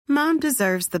Mom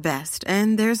deserves the best,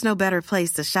 and there's no better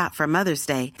place to shop for Mother's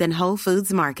Day than Whole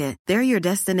Foods Market. They're your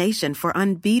destination for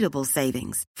unbeatable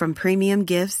savings, from premium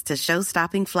gifts to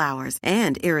show-stopping flowers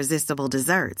and irresistible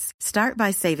desserts. Start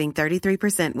by saving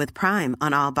 33% with Prime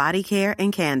on all body care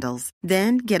and candles.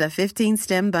 Then get a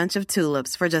 15-stem bunch of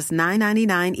tulips for just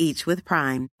 $9.99 each with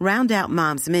Prime. Round out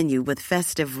Mom's menu with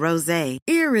festive rosé,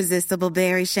 irresistible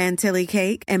berry chantilly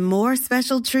cake, and more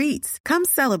special treats. Come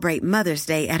celebrate Mother's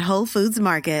Day at Whole Foods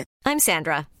Market. I'm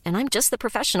Sandra, and I'm just the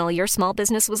professional your small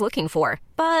business was looking for.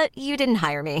 But you didn't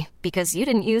hire me because you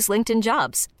didn't use LinkedIn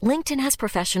Jobs. LinkedIn has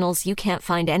professionals you can't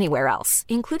find anywhere else,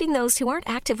 including those who aren't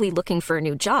actively looking for a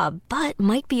new job, but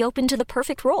might be open to the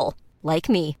perfect role, like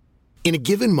me. In a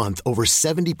given month, over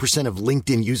 70% of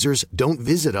LinkedIn users don't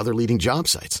visit other leading job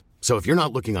sites. So if you're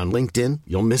not looking on LinkedIn,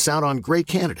 you'll miss out on great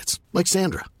candidates like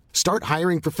Sandra. Start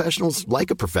hiring professionals like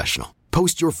a professional.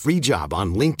 Post your free job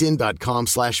on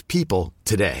linkedin.com/people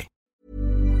today.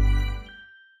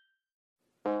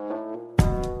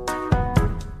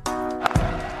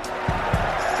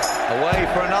 Away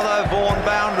for another Vaughan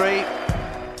boundary.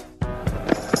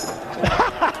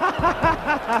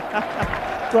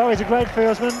 Well, he's a great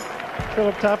fieldsman,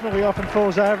 Philip Tufnell. He often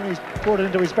falls over, and he's brought it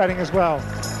into his batting as well.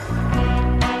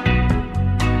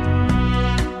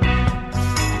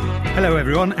 Hello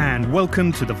everyone, and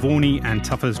welcome to the Vaughnie and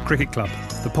Tuffers Cricket Club,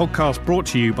 the podcast brought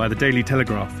to you by the Daily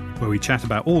Telegraph, where we chat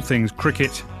about all things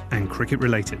cricket and cricket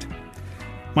related.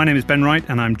 My name is Ben Wright,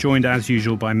 and I'm joined as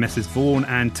usual by Messrs Vaughan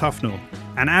and Tufnell.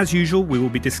 And as usual, we will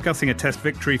be discussing a test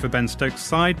victory for Ben Stokes'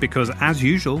 side because, as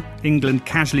usual, England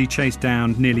casually chased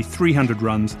down nearly 300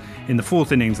 runs in the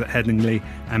fourth innings at Headingley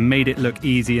and made it look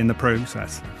easy in the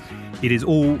process. It is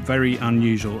all very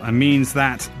unusual and means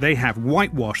that they have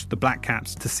whitewashed the Black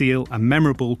Caps to seal a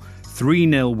memorable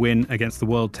 3-0 win against the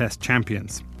World Test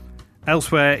champions.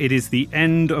 Elsewhere, it is the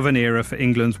end of an era for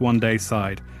England's one-day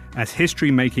side, as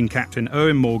history-making captain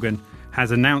Eoin Morgan has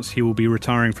announced he will be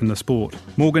retiring from the sport.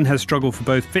 Morgan has struggled for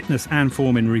both fitness and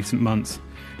form in recent months,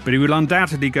 but he will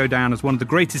undoubtedly go down as one of the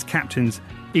greatest captains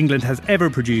England has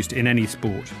ever produced in any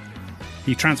sport.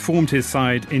 He transformed his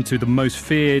side into the most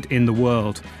feared in the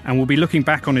world and will be looking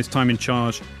back on his time in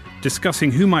charge,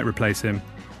 discussing who might replace him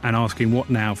and asking what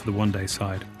now for the one-day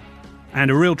side. And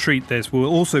a real treat this, we'll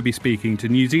also be speaking to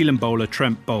New Zealand bowler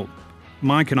Trent Boult.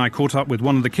 Mike and I caught up with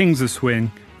one of the kings of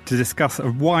swing to discuss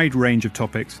a wide range of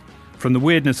topics, from the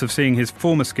weirdness of seeing his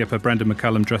former skipper Brendan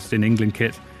McCullum dressed in England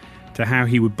kit to how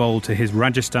he would bowl to his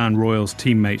Rajasthan Royals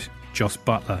teammate Jos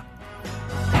Buttler.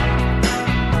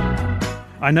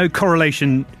 I know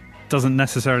correlation doesn't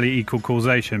necessarily equal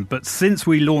causation, but since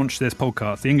we launched this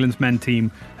podcast, the England's men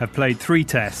team have played 3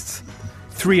 tests,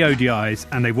 3 ODIs,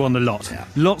 and they've won the lot. Yeah.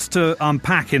 Lots to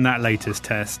unpack in that latest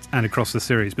test and across the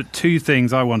series, but 2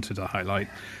 things I wanted to highlight.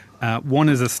 One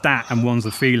is a stat and one's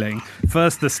a feeling.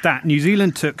 First, the stat. New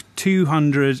Zealand took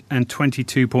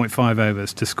 222.5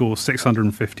 overs to score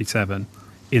 657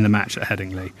 in the match at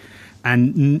Headingley.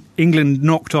 And England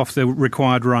knocked off the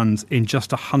required runs in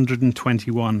just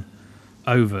 121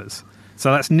 overs.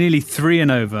 So that's nearly 3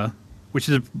 and over, which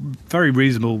is a very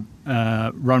reasonable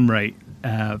run rate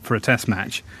for a test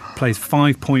match. Plays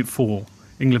 5.4.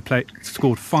 England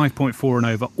scored 5.4 and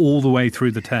over all the way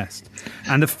through the test.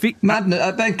 And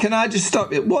Madness. Ben, can I just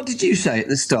stop you? What did you say at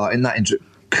the start in that intro?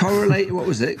 Correlate, what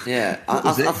was it? Yeah,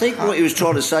 I think what he was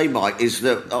trying to say, Mike, is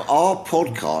that our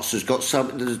podcast has got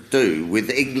something to do with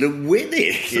England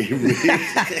winning.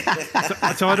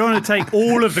 So I don't want to take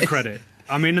all of the credit.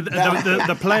 I mean,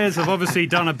 the players have obviously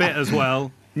done a bit as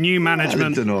well. New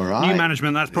management,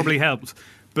 that's probably helped.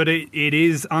 But it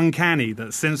is uncanny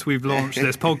that since we've launched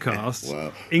this podcast,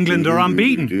 wow. England are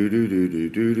unbeaten.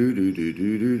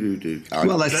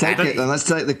 Well, let's take it then. Let's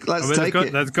take it.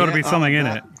 There's got to be something in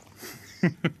it.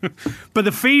 But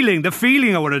the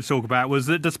feeling I wanted to talk about was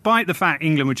that despite the fact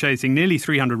England were chasing nearly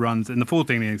 300 runs in the fourth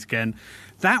innings again,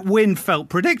 that win felt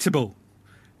predictable.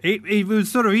 It was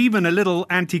sort of even a little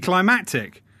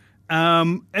anticlimactic.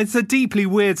 It's a deeply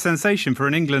weird sensation for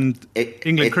an England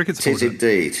cricket supporter. It is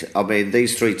indeed. I mean,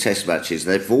 these 3 test matches,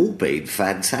 they've all been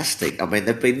fantastic. I mean,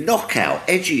 they've been knockout,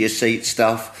 edge-of-your-seat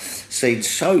stuff, seen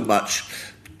so much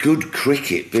good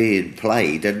cricket being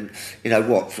played. And, you know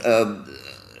what,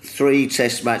 3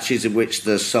 test matches in which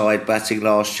the side batting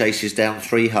last chases down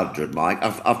 300, Mike.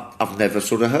 I've never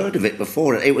sort of heard of it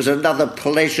before. It was another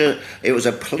pleasure. It was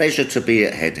a pleasure to be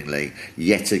at Headingley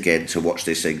yet again to watch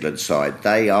this England side.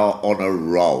 They are on a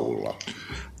roll.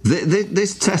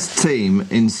 This test team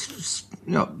in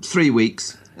 3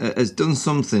 weeks has done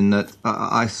something that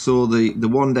I saw the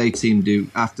one-day team do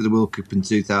after the World Cup in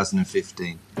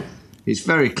 2015. it's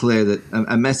very clear that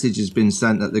a message has been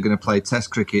sent that they're going to play Test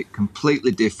cricket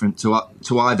completely different to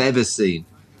I've ever seen.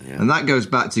 Yeah. And that goes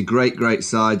back to great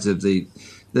sides of the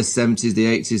 70s, the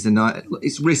 80s, the 90s.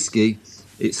 It's risky,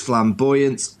 it's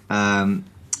flamboyant,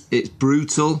 it's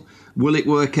brutal. Will it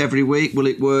work every week? Will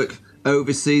it work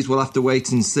overseas? We'll have to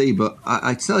wait and see. But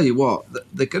I tell you what,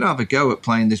 they're going to have a go at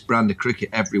playing this brand of cricket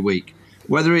every week.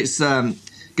 Whether it's going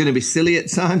to be silly at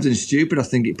times and stupid, I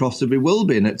think it possibly will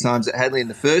be. And at times at Headley in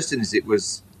the first innings, it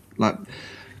was like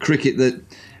cricket that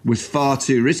was far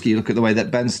too risky. Look at the way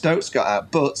that Ben Stokes got out.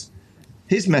 But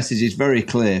his message is very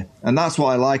clear. And that's what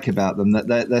I like about them, that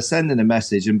they're sending a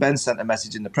message. And Ben sent a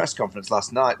message in the press conference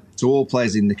last night to all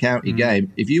players in the county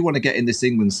game. If you want to get in this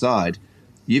England side,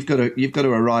 you've got to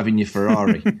arrive in your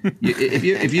Ferrari.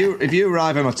 If you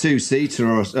arrive on a two-seater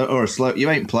or a slow, you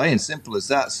ain't playing. Simple as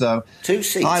that. So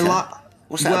two-seater.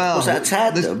 Was that a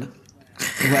tandem?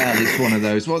 Well, it's one of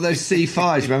those. Those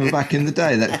C5s. Remember back in the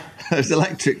day, those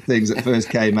electric things that first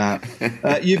came out.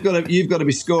 You've got to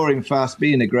be scoring fast,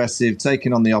 being aggressive,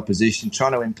 taking on the opposition,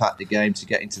 trying to impact the game to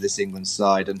get into this England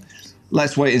side. And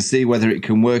let's wait and see whether it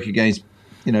can work against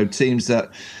teams that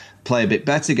play a bit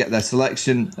better, get their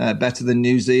selection better than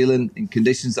New Zealand in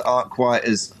conditions that aren't quite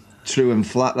as true and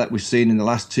flat that we've seen in the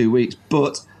last 2 weeks.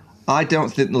 But I don't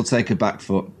think they'll take a back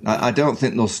foot. I don't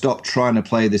think they'll stop trying to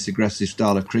play this aggressive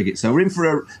style of cricket. So we're in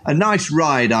for a nice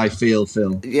ride, I feel,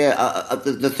 Phil. Yeah,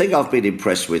 the thing I've been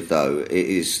impressed with, though,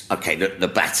 is,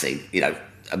 the batting,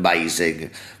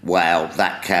 amazing. Wow,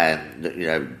 that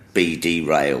can, be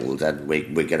derailed, and we're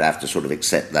going to have to sort of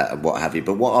accept that and what have you.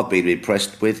 But what I've been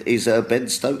impressed with is Ben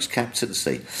Stokes'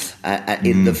 captaincy.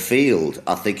 In the field,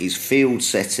 I think his field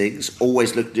settings,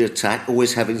 always looking to attack,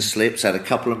 always having slips, had a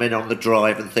couple of men on the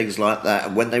drive and things like that.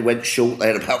 And when they went short, they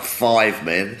had about 5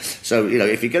 men. So,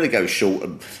 if you're going to go short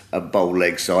and bowl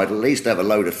leg side, at least have a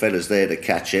load of fellas there to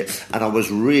catch it. And I was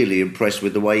really impressed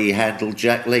with the way he handled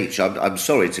Jack Leach. I'm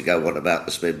sorry to go on about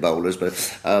the spin bowlers,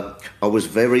 but I was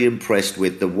very impressed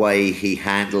with the way he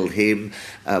handled him,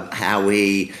 how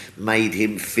he made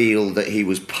him feel that he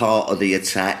was part of the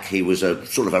attack. He was a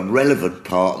sort of a relevant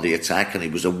part of the attack, and he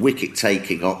was a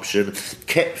wicket-taking option.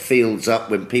 Kept fields up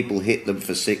when people hit them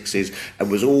for sixes, and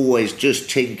was always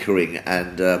just tinkering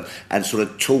and sort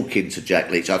of talking to Jack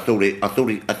Leach. I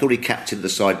thought he captained the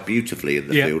side beautifully in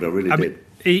the field. I really did.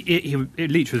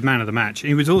 Leach was man of the match.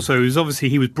 He was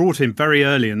brought in very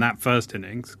early in that first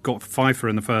innings, got Pfeiffer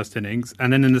in the first innings,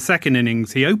 and then in the second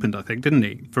innings he opened, I think, didn't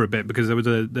he, for a bit, because there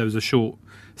was a short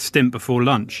stint before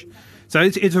lunch. So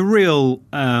it's a real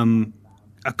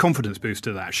a confidence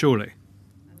booster, that, surely.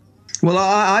 Well,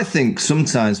 I think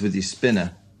sometimes with your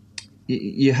spinner,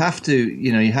 you have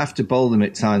to bowl them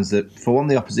at times that, for one,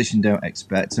 the opposition don't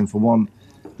expect, and for one,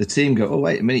 the team go, oh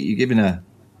wait a minute, you're giving a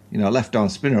left-arm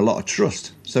spinner a lot of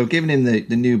trust. So giving him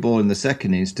the new ball in the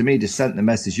second innings, to me, just sent the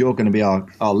message, you're going to be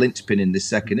our linchpin in this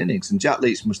second innings. And Jack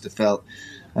Leach must have felt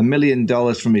 $1 million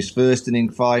from his first inning,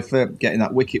 Pfeiffer, getting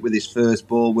that wicket with his first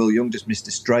ball. Will Young just missed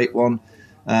a straight one.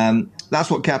 That's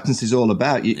what captaincy is all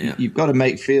about. You've got to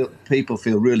make people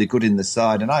feel really good in the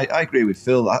side. And I agree with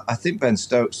Phil. I think Ben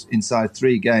Stokes, inside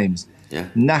 3 games,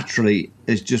 naturally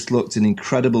has just looked an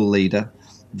incredible leader.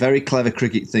 Very clever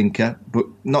cricket thinker, but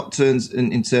not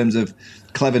in terms of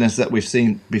cleverness that we've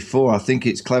seen before. I think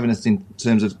it's cleverness in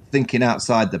terms of thinking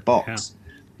outside the box,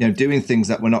 doing things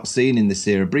that we're not seeing in this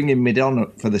era, bringing mid-on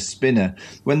for the spinner.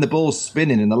 When the ball's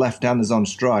spinning and the left-hander's on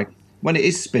strike, when it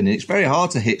is spinning, it's very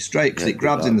hard to hit straight because it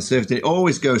grabs in the surface and it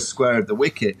always goes square of the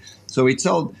wicket. So he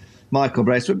told Michael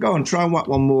Brace, go and try and whack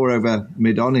one more over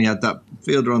mid-on. He had that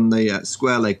fielder on the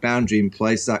square leg boundary in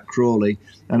place, that Crawley.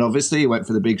 And obviously he went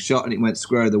for the big shot and it went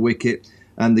square of the wicket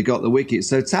and they got the wicket.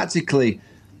 So tactically,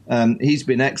 he's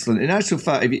been excellent. In actual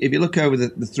fact, if you look over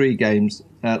the 3 games,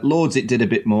 Lords it did a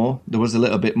bit more. There was a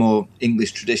little bit more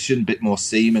English tradition, a bit more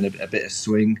seam and a bit of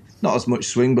swing. Not as much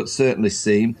swing, but certainly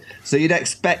seam. So you'd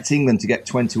expect England to get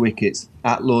 20 wickets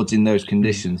at Lords in those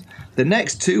conditions. The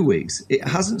next 2 weeks, it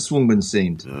hasn't swung and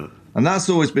seamed. And that's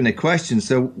always been a question.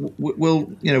 So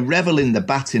we'll revel in the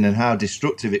batting and how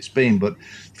destructive it's been. But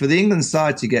for the England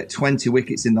side to get 20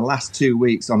 wickets in the last 2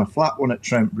 weeks on a flat one at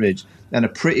Trent Bridge and a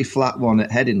pretty flat one at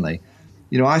Headingley,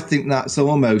 I think that's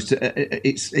almost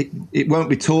it won't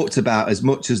be talked about as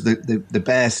much as the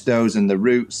Bairstows and the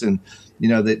Roots and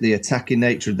the attacking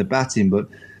nature of the batting, but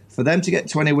for them to get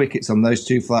 20 wickets on those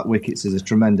 2 flat wickets is a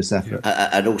tremendous effort.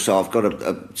 And also, I've got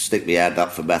to stick my hand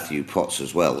up for Matthew Potts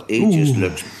as well. He just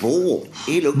looks bored.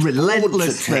 He looks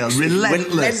relentless, Phil.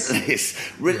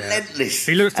 Relentless. Relentless.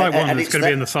 He looks like one that's going to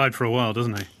be in the side for a while,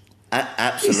 doesn't he?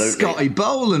 Absolutely. He's Scotty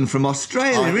Boland from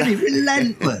Australia, really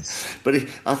relentless. But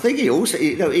I think he also,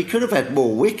 he could have had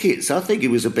more wickets. I think he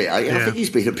was I think he's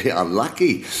been a bit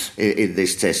unlucky in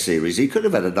this Test series. He could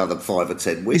have had another 5 or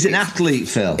 10 wickets. He's an athlete,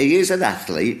 Phil. He is an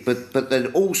athlete, but then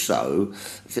also,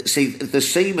 see, the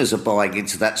seamers are buying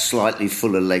into that slightly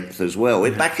fuller length as well.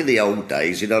 Back in the old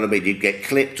days, you know what I mean, you'd get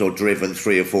clipped or driven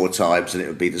 3 or 4 times and it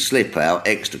would be the slip out,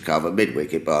 extra cover,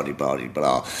 mid-wicket, blah.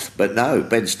 But no,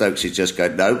 Ben Stokes is just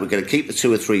going, no, we're going to keep the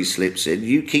 2 or 3 slips in.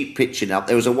 You keep pitching up.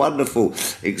 There was a wonderful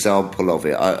example of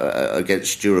it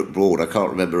against Stuart Broad. I can't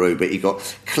remember who, but he got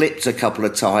clipped a couple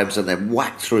of times and then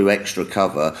whacked through extra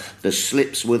cover. The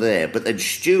slips were there, but then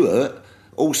Stuart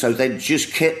also then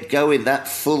just kept going that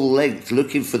full length,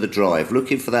 looking for the drive,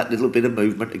 looking for that little bit of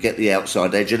movement to get the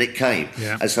outside edge, and it came.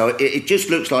 Yeah. And so it just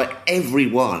looks like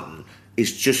everyone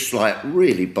is just like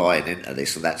really buying into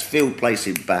this, and that's field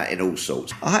placing, batting, all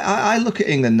sorts. I look at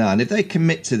England now, and if they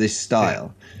commit to this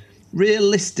style,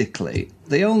 realistically,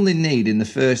 they only need in the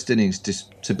first innings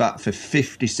to bat for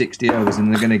 50, 60 overs,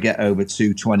 and they're going to get over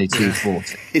 220,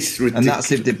 240. It's ridiculous.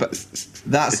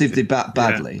 And that's if they bat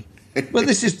badly. Yeah. Well,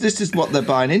 this is what they're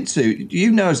buying into.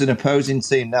 You know, as an opposing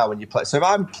team now, when you play. So if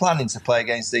I'm planning to play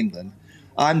against England,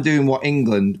 I'm doing what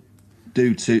England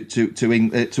do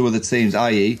to other teams,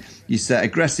 i.e., you set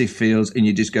aggressive fields and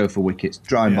you just go for wickets,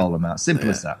 try and bowl them out. Simple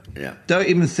as that. Yeah. Don't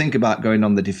even think about going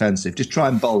on the defensive. Just try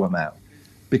and bowl them out.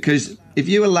 Because if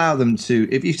you allow them to,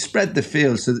 if you spread the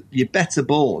field so that your better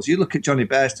balls, you look at Johnny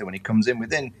Bairstow when he comes in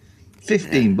within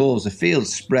 15 balls, the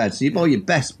field's spread. So you bowl your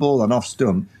best ball on off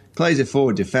stump, plays a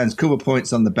forward defence, cover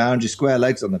points on the boundary, square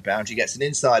legs on the boundary, gets an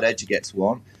inside edge, he gets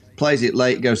one. Plays it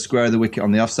late, goes square of the wicket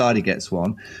on the offside, he gets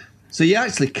one. So you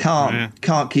actually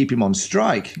can't keep him on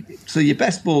strike. So your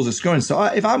best balls are scoring. So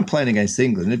if I'm playing against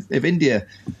England, if India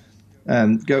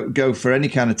go for any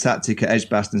kind of tactic at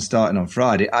Edgbaston starting on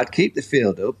Friday, I'd keep the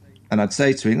field up and I'd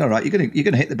say to him, all right, you're going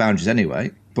to hit the boundaries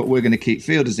anyway, but we're going to keep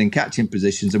fielders in catching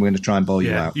positions and we're going to try and bowl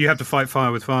you out. You have to fight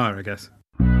fire with fire, I guess.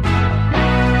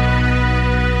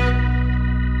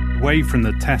 Away from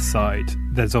the Test side,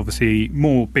 there's obviously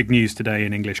more big news today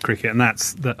in English cricket, and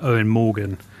that's that Eoin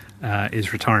Morgan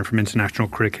is retiring from international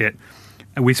cricket.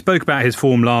 And we spoke about his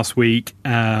form last week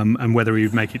and whether he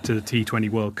would make it to the T20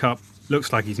 World Cup.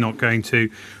 Looks like he's not going to.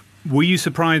 Were you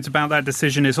surprised about that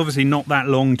decision? It's obviously not that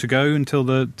long to go until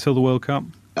the World Cup.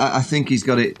 I think he's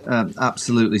got it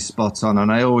absolutely spot on,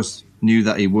 and I always knew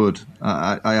that he would.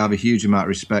 I have a huge amount of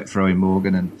respect for Eoin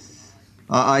Morgan, and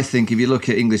I think if you look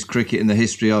at English cricket and the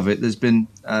history of it, there's been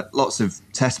lots of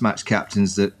Test match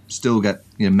captains that still get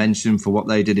mentioned for what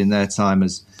they did in their time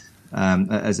as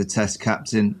a Test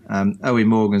captain. Eoin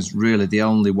Morgan's really the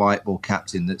only white ball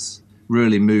captain that's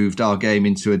really moved our game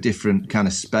into a different kind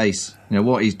of space.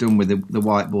 What he's done with the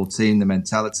white ball team, the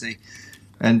mentality.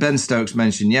 And Ben Stokes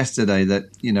mentioned yesterday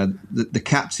that the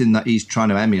captain that he's trying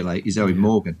to emulate is Eoin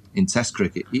Morgan in Test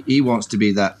cricket. He wants to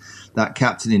be that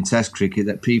captain in Test cricket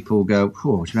that people go,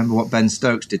 oh, do you remember what Ben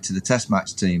Stokes did to the Test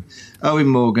match team? Eoin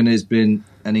Morgan has been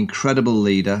an incredible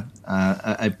leader,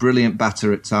 a brilliant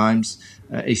batter at times.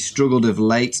 He struggled of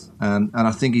late, and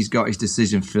I think he's got his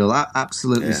decision, Phil,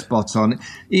 absolutely spot on.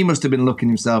 He must have been looking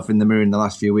himself in the mirror in the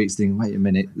last few weeks thinking, wait a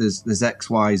minute, there's X,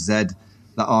 Y, Z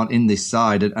that aren't in this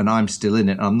side, and I'm still in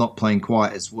it, and I'm not playing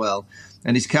quite as well.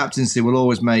 And his captaincy will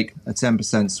always make a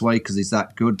 10% sway because he's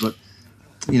that good, but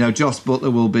Jos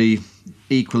Buttler will be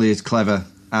equally as clever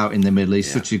out in the middle.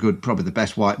 He's such a good, probably the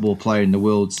best white ball player in the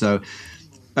world. So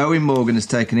Eoin Morgan has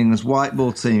taken England's white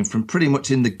ball team from pretty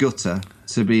much in the gutter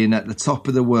to being at the top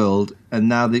of the world. And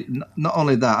now, not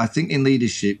only that, I think in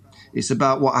leadership, it's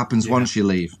about what happens once you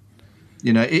leave.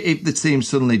 If the team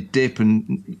suddenly dip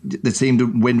and the team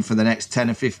don't win for the next 10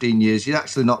 or 15 years, you've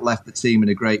actually not left the team in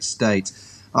a great state.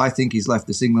 I think he's left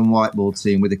this England white ball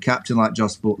team with a captain like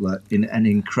Jos Buttler in an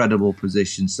incredible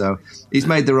position. So he's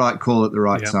made the right call at the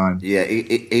right time. Yeah,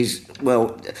 he's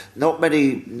not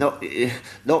many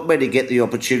get the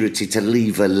opportunity to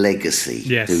leave a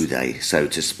legacy, do they, so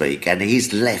to speak? And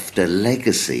he's left a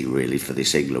legacy really for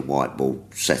this England white ball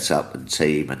setup and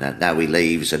team. And now he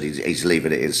leaves, and he's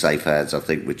leaving it in safe hands, I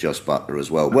think, with Jos Buttler as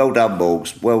well. Well done,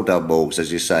 Morgs. Well done, Morgs. As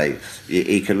you say,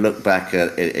 he can look back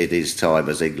at his time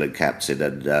as England captain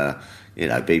and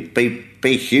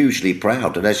be hugely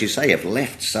proud, and as you say, have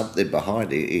left something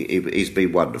behind. He's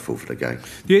been wonderful for the game.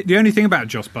 The only thing about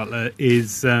Jos Buttler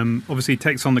is obviously he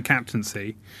takes on the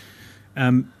captaincy.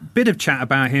 Bit of chat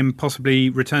about him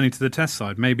possibly returning to the Test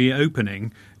side, maybe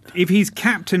opening. If he's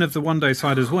captain of the one-day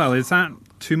side as well, is that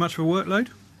too much of a workload?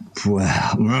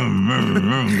 Well,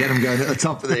 get him going at the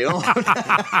top of the order.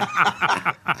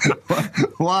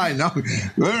 Why not?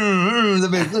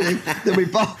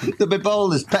 They'll be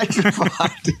bowlers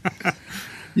petrified.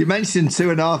 You mentioned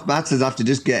 2.5 batters have to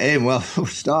just get in. Well, we'll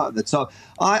start at the top.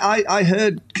 I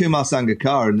heard Kumar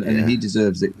Sangakkara, and he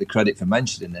deserves the credit for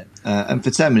mentioning it. And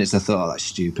for 10 minutes, I thought, that's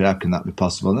stupid. How can that be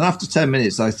possible? And after 10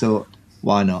 minutes, I thought,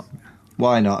 why not?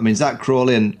 Why not? I mean, Zach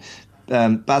Crawley and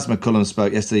Baz McCullum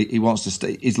spoke yesterday. He wants to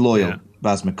stay. He's loyal,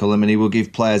 Baz McCullum, and he will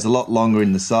give players a lot longer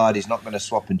in the side. He's not going to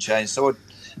swap and change. So I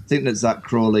think that Zach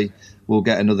Crawley will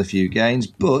get another few games.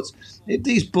 But if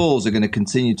these balls are going to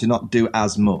continue to not do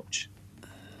as much,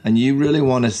 and you really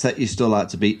want to set your stall out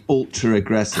to be ultra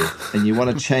aggressive, and you want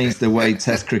to change the way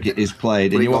Test cricket is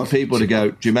played, and you want people to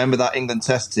go, do you remember that England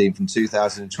Test team from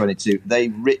 2022? They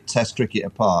ripped Test cricket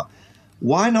apart.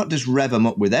 Why not just rev them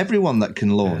up with everyone that can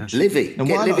launch? Livy. And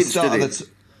why not start at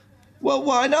well,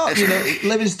 why not?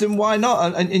 Livingston, why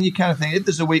not? And you kind of think, if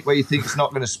there's a week where you think it's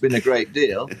not going to spin a great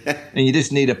deal, and you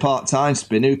just need a part-time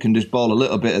spin who can just bowl a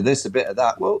little bit of this, a bit of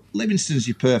that, well, Livingston's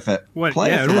your perfect player for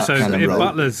and also, that kind of if role.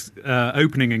 Butler's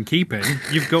opening and keeping,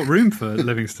 you've got room for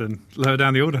Livingston lower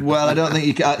down the order. Well, I don't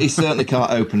think he certainly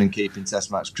can't open and keep in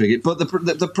Test match cricket. But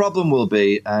the problem will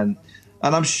be, and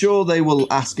I'm sure they will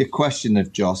ask a question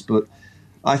of Joss, but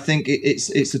I think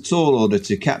it's a tall order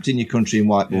to captain your country in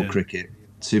white ball cricket,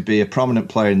 to be a prominent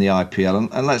player in the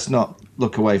IPL, and let's not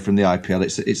look away from the IPL.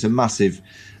 It's a massive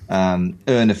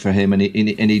earner for him, and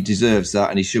he deserves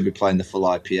that, and he should be playing the full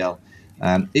IPL.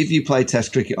 If you play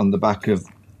Test cricket on the back of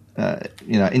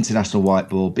international white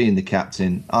ball, being the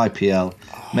captain, IPL,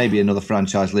 maybe another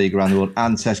franchise league around the world,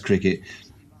 and Test cricket,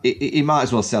 he might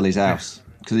as well sell his house,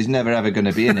 because he's never ever going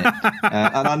to be in it.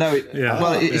 And I know it. Yeah.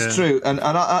 Well, it's true, and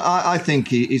I think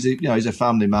he's a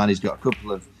family man. He's got a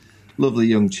couple of lovely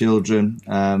young children.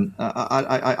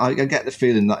 I get the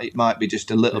feeling that it might be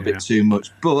just a little bit too much.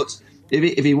 But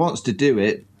if he wants to do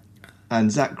it,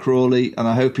 and Zach Crawley, and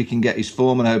I hope he can get his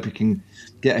form, and I hope he can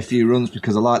get a few runs,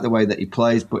 because I like the way that he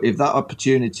plays. But if that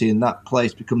opportunity and that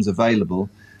place becomes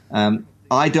available,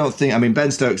 I don't think. I mean,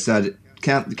 Ben Stokes said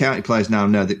the county players now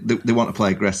know that they want to play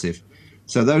aggressive.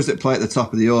 So those that play at the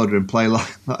top of the order and play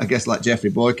like Geoffrey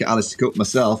Boycott, Alistair Cook,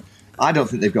 myself, I don't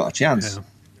think they've got a chance.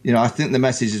 Yeah. I think the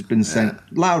message has been sent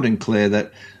loud and clear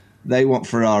that they want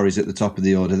Ferraris at the top of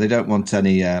the order. They don't want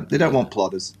any. They don't want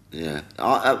plodders. Yeah,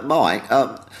 Mike.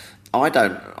 I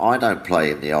don't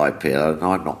play in the IPL, and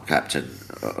I'm not captain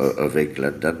of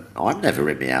England, and I'm never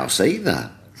in my house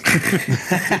either.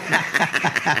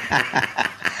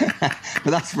 But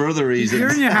that's for other reasons.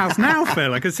 You're in your house now,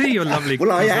 Phil. I can see your lovely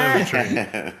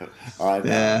conservatory. What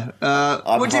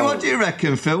do you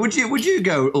reckon, Phil? Would you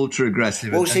go ultra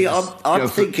aggressive? Well, see, I'm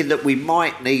thinking that we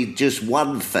might need just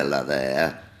one fella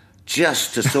there,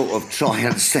 just to sort of try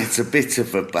and set a bit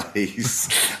of a base.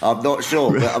 I'm not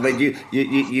sure, but I mean,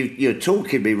 you're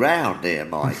talking me round here,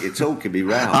 Mike. You're talking me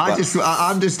round.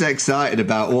 I'm just excited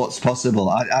about what's possible.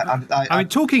 I mean,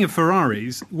 talking of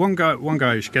Ferraris, one guy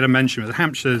who should get a mention was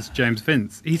Hampshire's James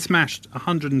Vince. He smashed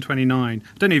 129.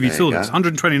 I don't know if you saw this.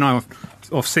 129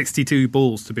 off 62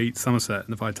 balls to beat Somerset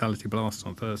in the Vitality Blast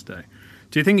on Thursday.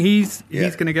 Do you think he's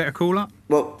going to get a call up?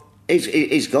 Well,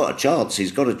 He's got a chance.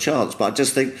 He's got a chance, but I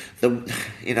just think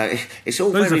it's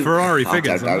all those very. Those are Ferrari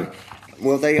figures, aren't they?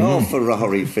 Well, they are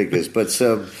Ferrari figures, but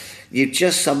you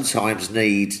just sometimes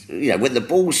need, when the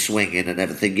ball's swinging and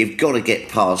everything, you've got to get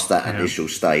past that initial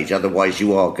stage. Otherwise,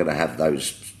 you are going to have those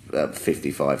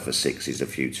 55 for sixes a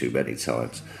few too many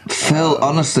times. Phil,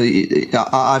 honestly,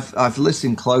 I've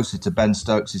listened closer to Ben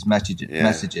Stokes'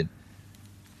 messaging.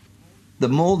 The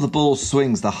more the ball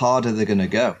swings, the harder they're going to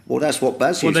go. Well, that's what Baz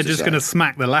used to say. Well, they're just going to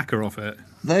smack the lacquer off it.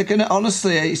 They're going to,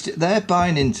 honestly, they're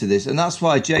buying into this. And that's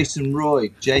why Jason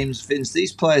Roy, James Vince,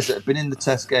 these players that have been in the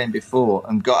Test game before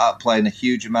and got out playing a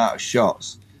huge amount of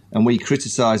shots, and we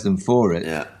criticise them for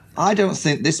it, I don't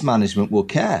think this management will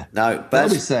care. No, they'll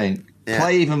be saying,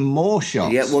 play even more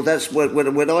shots. Yeah, well, that's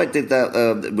when I did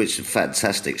that, which is a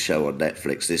fantastic show on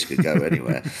Netflix. This could go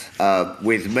anywhere.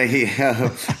 with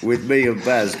me and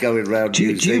Baz going round. Do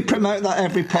you promote that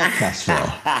every podcast, Phil?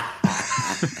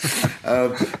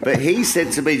 But he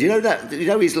said to me, "You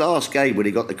know his last game when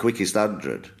he got the quickest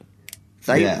 100."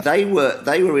 They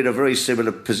were in a very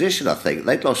similar position, I think.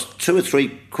 They'd lost 2 or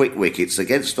 3 quick wickets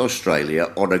against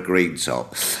Australia on a green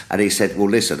top. And he said, well,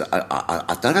 listen,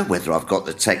 I don't know whether I've got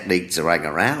the technique to hang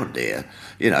around here.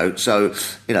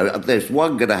 There's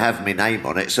one going to have my name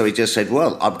on it. So he just said,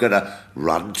 well, I'm going to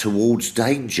run towards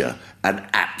danger and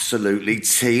absolutely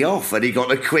tee off. And he got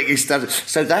the quickest.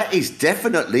 So that is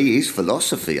definitely his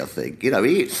philosophy, I think.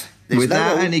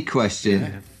 Without any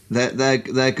question, they're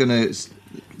going to...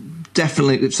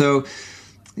 Definitely. So,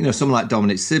 someone like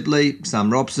Dominic Sibley, Sam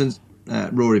Robson,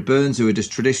 Rory Burns, who are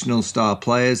just traditional style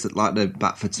players that like to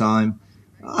bat for time.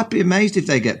 I'd be amazed if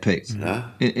they get picked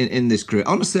in this group.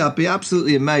 Honestly, I'd be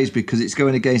absolutely amazed because it's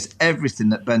going against everything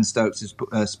that Ben Stokes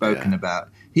has spoken about.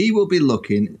 He will be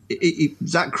looking.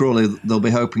 Zach Crawley, they'll be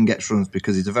hoping gets runs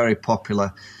because he's a very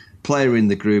popular player in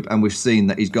the group, and we've seen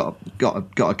that he's got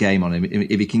a game on him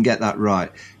if he can get that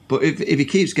right. But if he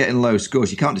keeps getting low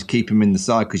scores, you can't just keep him in the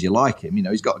side because you like him.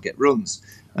 He's got to get runs.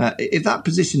 If that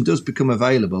position does become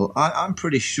available, I'm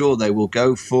pretty sure they will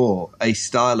go for a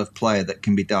style of player that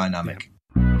can be dynamic.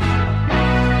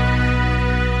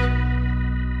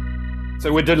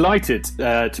 So we're delighted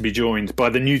to be joined by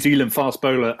the New Zealand fast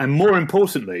bowler and, more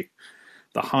importantly,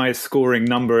 the highest scoring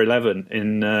number 11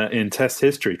 in Test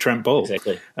history, Trent Boult.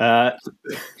 Exactly.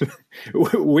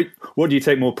 What do you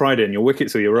take more pride in, your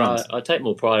wickets or your runs? I take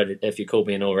more pride if you call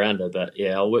me an all-rounder, but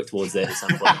yeah, I'll work towards that at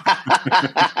some point.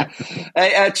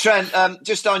 Hey, Trent,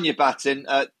 just on your batting,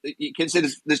 you consider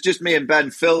there's just me and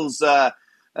Ben. Phil's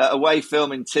away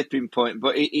filming Tipping Point,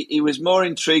 but he was more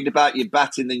intrigued about your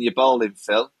batting than your bowling,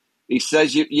 Phil. He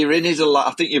says you're in his a lot.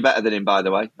 I think you're better than him, by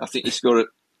the way. I think you score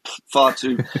far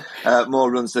too more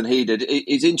runs than he did.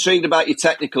 He's intrigued about your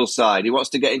technical side. He wants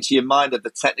to get into your mind of the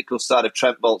technical side of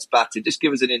Trent Boult's batting. Just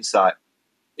give us an insight.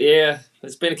 Yeah,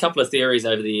 there's been a couple of theories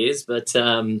over the years, but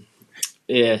I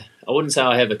wouldn't say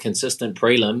I have a consistent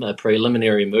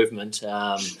preliminary movement.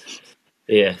 I've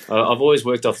always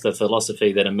worked off the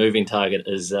philosophy that a moving target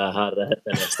is harder to hit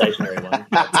than a stationary one.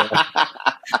 But,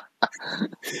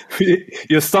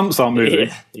 your stumps aren't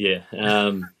moving. Yeah.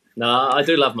 No, I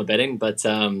do love my batting, but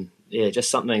just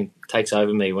something takes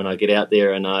over me when I get out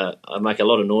there, and I make a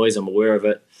lot of noise. I'm aware of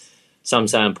it. Some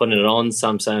say I'm putting it on,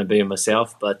 some say I'm being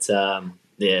myself. But I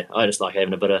just like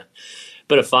having a bit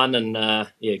of fun and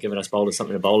giving us bowlers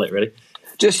something to bowl at, really.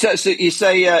 Just so you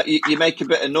say you make a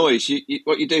bit of noise.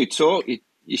 What you do? Talk?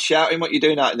 You shouting? What you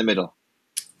doing out in the middle?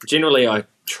 Generally, I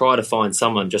try to find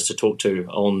someone just to talk to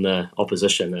on the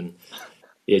opposition, and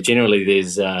generally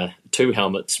there's two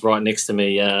helmets right next to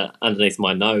me underneath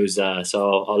my nose,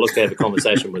 so I'll look to have a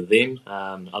conversation with them.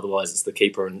 Otherwise, it's the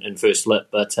keeper in first slip.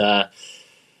 But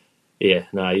you've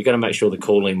got to make sure the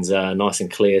calling's nice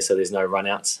and clear, so there's no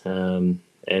run-outs, and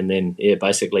then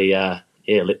basically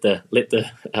let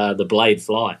the blade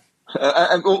fly.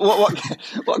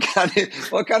 What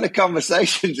kind of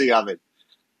conversations are you having?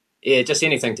 Yeah, just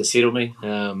anything to settle me.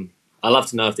 I love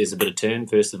to know if there's a bit of turn,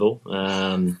 first of all.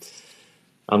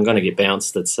 I'm going to get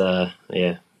bounced. That's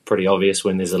pretty obvious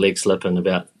when there's a leg slip and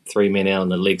about 3 men out on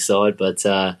the leg side. But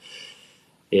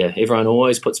everyone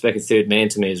always puts back a third man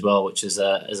to me as well, which is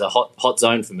a hot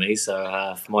zone for me. So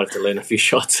I might have to learn a few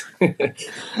shots.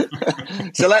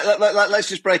 So let's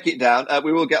just break it down.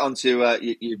 We will get onto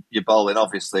your bowling,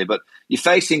 obviously, but you're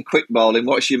facing quick bowling.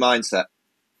 What's your mindset?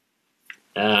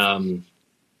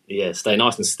 Stay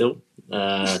nice and still.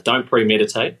 Don't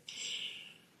premeditate.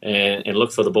 And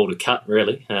look for the ball to cut,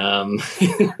 really. And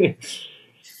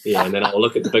then I'll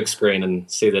look at the big screen and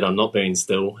see that I'm not being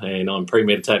still and I'm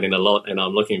premeditating a lot and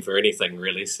I'm looking for anything,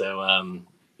 really. So,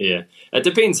 it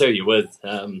depends who you're with.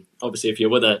 Obviously, if you're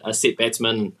with a set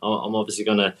batsman, I'm obviously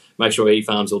going to make sure he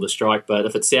farms all the strike. But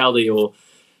if it's Saudi or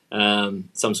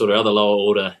some sort of other lower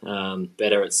order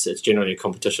batter, it's generally a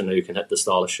competition who can hit the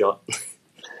stylish shot.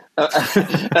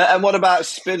 And what about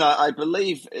spin? I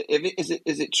believe, is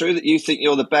it true that you think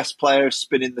you're the best player of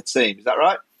spin in the team? Is that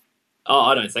right? Oh,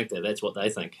 I don't think that. That's what they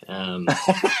think.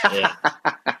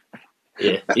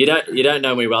 You don't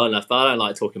know me well enough, but I don't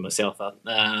like talking myself up.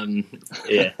 I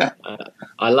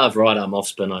love right arm off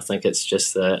spin. I think it's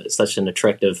just such an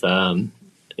attractive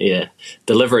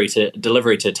delivery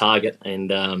to target,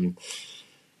 and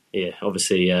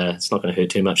obviously it's not going to hurt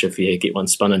too much if you get one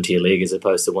spun into your leg as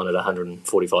opposed to one at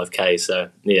 145k. So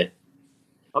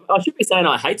I should be saying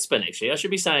I hate spin, actually. I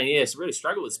should be saying, yes, really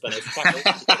struggle with spin.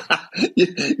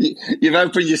 You've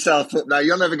opened yourself up now.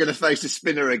 You're never going to face a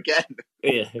spinner again.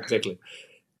 Yeah, exactly.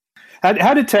 How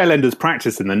did tailenders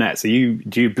practice in the net? So do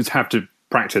you have to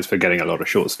practice for getting a lot of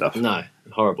short stuff? No,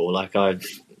 horrible. Like I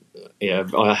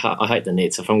hate the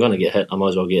nets. If I'm going to get hit, I might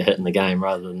as well get hit in the game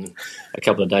rather than a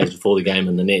couple of days before the game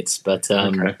in the nets. But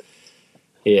so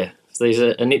there's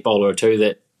a net bowler or two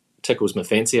that tickles my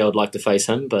fancy. I would like to face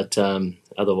him, but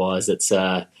otherwise it's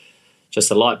just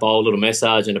a light bowl, a little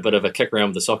massage, and a bit of a kick around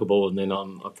with the soccer ball, and then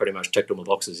I'm pretty much ticked all my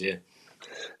boxes. Yeah.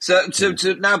 So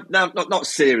now not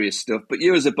serious stuff, but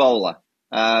you as a bowler,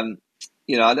 I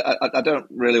don't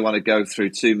really want to go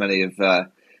through too many of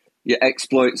your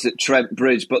exploits at Trent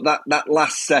Bridge, but that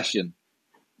last session,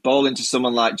 bowling to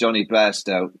someone like Johnny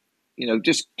Bairstow,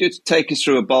 just take us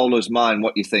through a bowler's mind.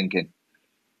 What you're thinking?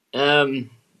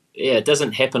 It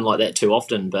doesn't happen like that too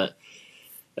often, but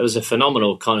it was a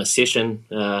phenomenal kind of session.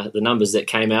 The numbers that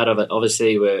came out of it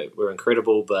obviously were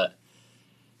incredible, but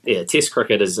yeah, Test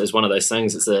cricket is one of those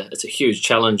things. It's a huge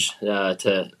challenge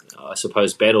to, I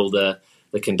suppose, battle the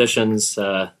conditions,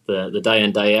 the day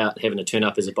in, day out, having to turn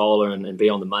up as a bowler and be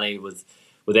on the money with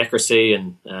accuracy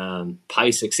and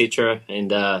pace, etc. And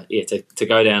to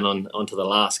go down onto the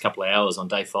last couple of hours on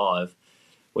day 5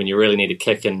 when you really need to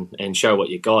kick and show what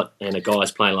you got, and a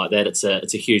guy's playing like that, it's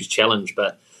a huge challenge.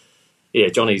 But yeah,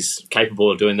 Johnny's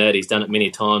capable of doing that. He's done it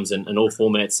many times in all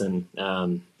formats, and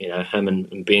him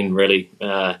and Ben really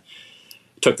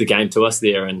took the game to us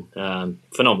there, and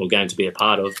phenomenal game to be a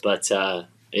part of. But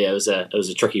it was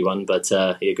a tricky one, but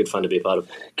good fun to be a part of.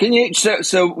 Can you?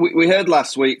 So we heard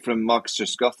last week from Marcus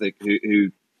Trescothick,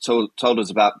 who told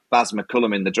us about Baz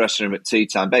McCullum in the dressing room at tea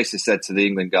time. Basically said to the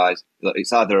England guys that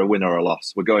it's either a win or a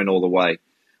loss. We're going all the way.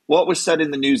 What was said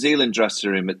in the New Zealand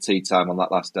dressing room at tea time on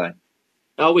that last day?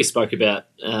 Oh, we spoke about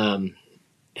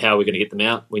how we're going to get them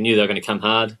out. We knew they were going to come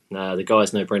hard. The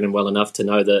guys know Brendan well enough to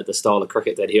know the style of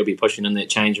cricket that he'll be pushing in that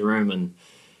changing room.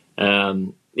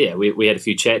 And we had a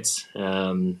few chats.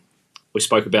 We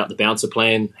spoke about the bouncer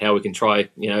plan, how we can try,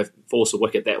 force a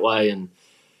wicket that way. And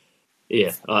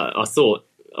I thought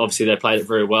obviously they played it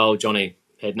very well. Johnny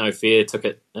had no fear, took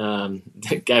it,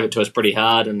 gave it to us pretty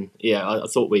hard. And I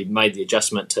thought we made the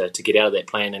adjustment to get out of that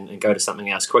plan and go to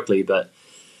something else quickly. But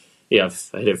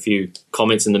I've had a few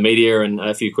comments in the media and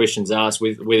a few questions asked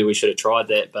whether we should have tried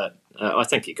that. But I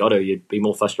think you got to. You'd be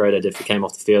more frustrated if you came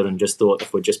off the field and just thought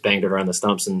if we just banged it around the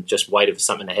stumps and just waited for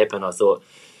something to happen. I thought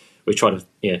we tried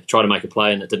to make a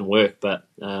play and it didn't work. But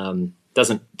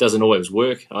doesn't always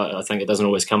work. I think it doesn't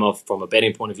always come off from a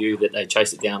batting point of view that they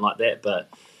chase it down like that. But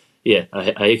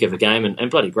a heck of a game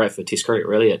and bloody great for Test cricket.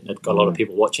 Really, it got a lot of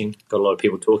people watching, got a lot of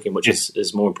people talking, which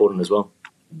is more important as well.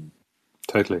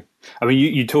 Totally. I mean,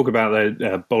 you talk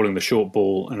about bowling the short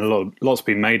ball, and lots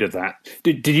been made of that.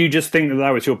 Did you just think that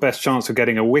was your best chance of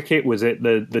getting a wicket? Was it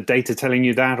the data telling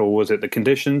you that, or was it the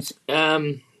conditions?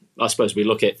 I suppose we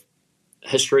look at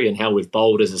history and how we've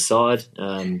bowled as a side.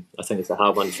 I think it's a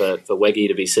hard one for Waggy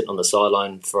to be sitting on the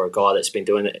sideline for a guy that's been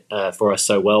doing it for us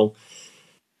so well.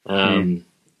 I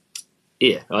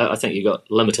think you've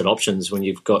got limited options when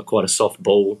you've got quite a soft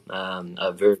ball,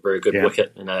 a very, very good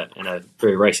wicket and a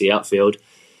very racy outfield,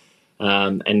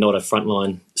 and not a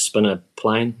frontline spinner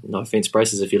playing. No offence,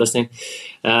 Braces, if you're listening.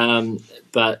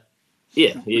 But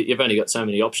you've only got so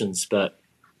many options. But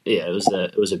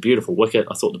it was a beautiful wicket.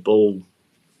 I thought the ball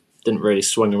didn't really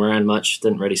swing around much,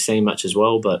 didn't really seem much as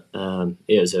well. But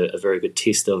it was a very good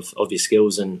test of your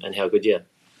skills and how good you are.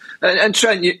 And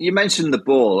Trent, you mentioned the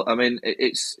ball. I mean,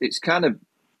 it's kind of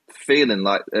feeling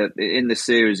like in the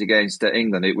series against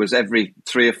England, it was every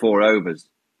 3 or 4 overs.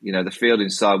 The fielding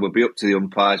side would be up to the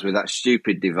umpires with that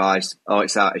stupid device. Oh,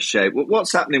 it's out of shape.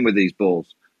 What's happening with these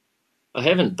balls? I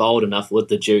haven't bowled enough with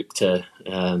the Duke to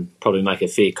probably make a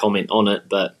fair comment on it,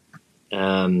 but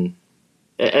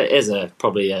as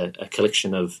probably a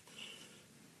collection of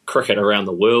cricket around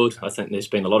the world, I think there's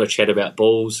been a lot of chat about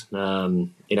balls.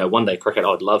 One-day cricket,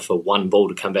 I'd love for one ball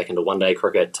to come back into one-day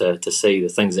cricket to see the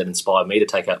things that inspired me to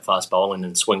take up fast bowling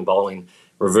and swing bowling,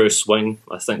 reverse swing.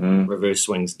 I think reverse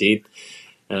swing's dead.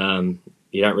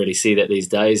 You don't really see that these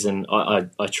days, and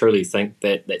I truly think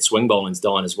that swing bowling's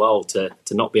dying as well. To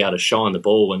not be able to shine the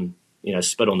ball and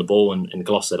spit on the ball and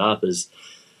gloss it up is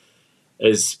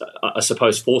I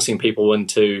suppose forcing people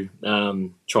into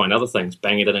trying other things,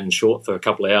 banging it in short for a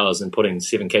couple of hours and putting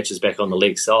 7 catches back on the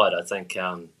leg side. I think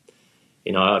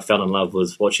I fell in love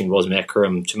with watching Ros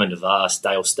Makram, Chaminda Vas,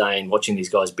 Dale Steyn, watching these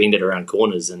guys bend it around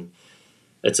corners, and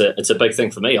it's a big thing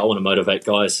for me. I want to motivate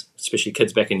guys, especially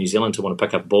kids back in New Zealand, to want to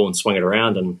pick up a ball and swing it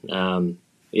around and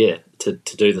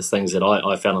to do the things that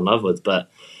I fell in love with. But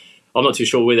I'm not too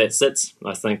sure where that sits.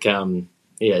 I think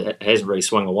it hasn't really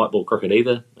swung a white ball cricket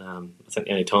either. I think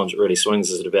the only times it really swings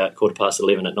is at about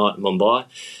 11:15 at night in Mumbai,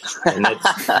 and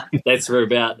that's for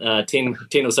about 10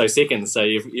 or so seconds. So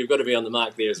you've got to be on the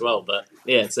mark there as well. But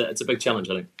it's a big challenge,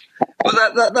 I think.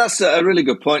 Well, that's a really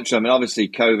good point, John. I mean, obviously,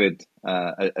 COVID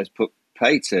has put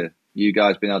pay to you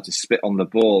guys being able to spit on the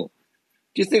ball.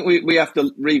 Do you think we have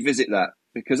to revisit that?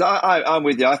 Because I'm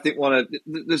with you. I think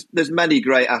there's many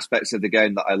great aspects of the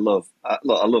game that I love. I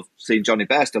love seeing Johnny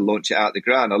Bairstow launch it out the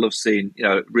ground. I love seeing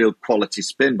real quality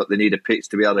spin, but they need a pitch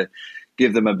to be able to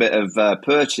give them a bit of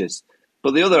purchase.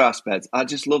 But the other aspect, I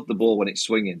just love the ball when it's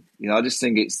swinging. I just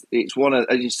think it's one of,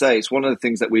 as you say, it's one of the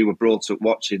things that we were brought up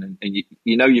watching. And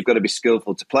you've got to be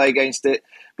skillful to play against it.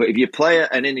 But if you play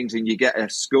an innings and you get a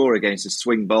score against a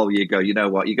swing ball, you go, you know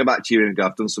what? You go back to your and go,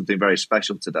 I've done something very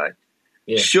special today.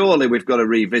 surely we've got to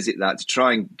revisit that to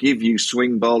try and give you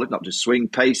swing bowlers, not just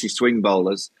pacey swing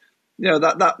bowlers,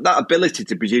 that ability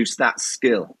to produce that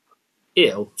skill.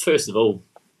 Yeah, well, first of all,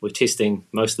 we're testing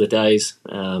most of the days.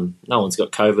 No one's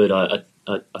got COVID.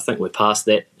 I think we're past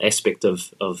that aspect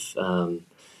of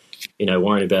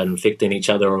worrying about infecting each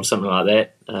other or something like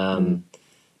that.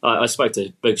 I spoke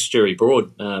to Big Stewie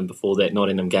Broad before that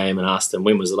Nottingham game and asked him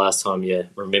when was the last time you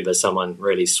remember someone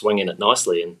really swinging it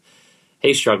nicely, and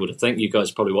he struggled to think. You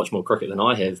guys probably watch more cricket than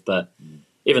I have, but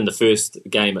even the first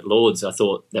game at Lords, I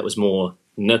thought that was more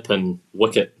nip and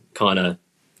wicket kind of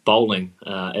bowling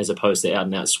as opposed to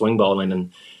out-and-out swing bowling.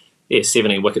 And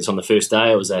 17 wickets on the first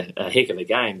day. It was a heck of a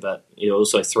game, but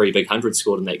also 3 big hundreds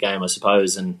scored in that game, I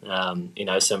suppose, and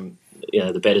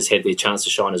the batters had their chance to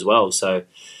shine as well. So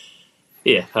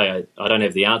I don't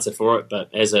have the answer for it, but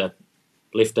as a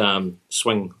left arm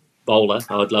swing bowler,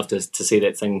 I would love to see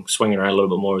that thing swinging around a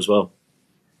little bit more as well.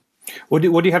 What do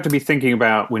you have to be thinking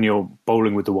about when you're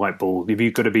bowling with the white ball? Have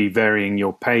you got to be varying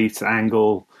your pace,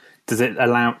 angle? Does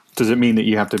it mean that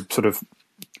you have to sort of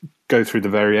go through the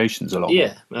variations a lot?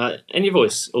 Yeah, and you've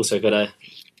always also got to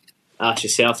ask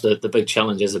yourself the big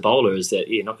challenge as a bowler is that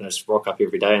you're not going to rock up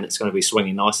every day and it's going to be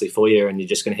swinging nicely for you and you're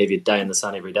just going to have your day in the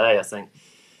sun every day. I think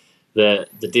the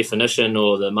definition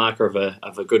or the marker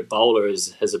of a good bowler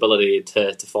is his ability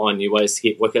to find new ways to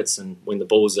get wickets, and when the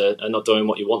balls are not doing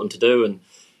what you want them to do, and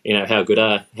how good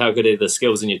are the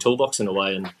skills in your toolbox in a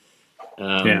way.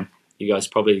 And you guys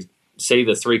probably see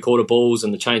the 3/4 balls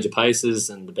and the change of paces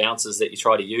and the bounces that you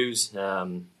try to use.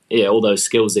 All those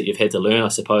skills that you've had to learn, I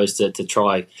suppose, to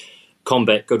try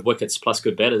combat good wickets plus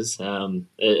good batters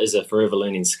is a forever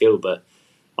learning skill. But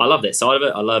I love that side of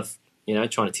it. I love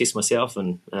trying to test myself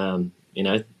and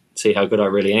see how good I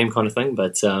really am, kind of thing.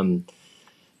 But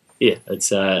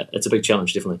it's a big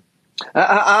challenge, definitely.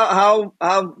 How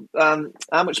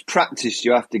much practice do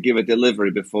you have to give a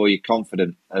delivery before you're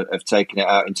confident of taking it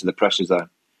out into the pressure zone?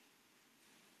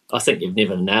 I think you've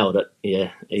never nailed it.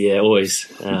 Yeah, always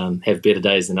have better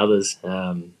days than others.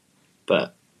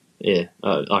 But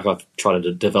I've tried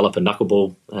to develop a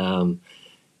knuckleball.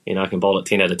 I can bowl it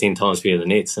 10 out of 10 times via the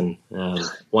nets, and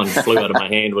one flew out of my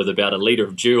hand with about a litre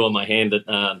of dew on my hand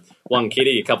at one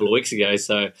kitty a couple of weeks ago.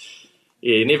 So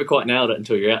you never quite nailed it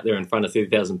until you're out there in front of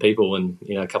 30,000 people and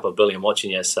a couple of billion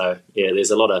watching you. So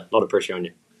there's a lot of pressure on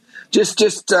you.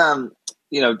 Just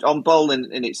on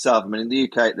bowling in itself. I mean, in the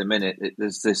UK at the minute,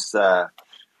 there's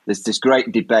this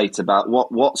great debate about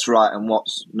what's right and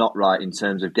what's not right in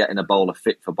terms of getting a bowler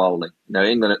fit for bowling.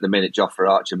 England at the minute, Jofra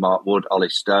Archer, Mark Wood, Ollie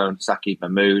Stone, Saqib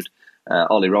Mahmood,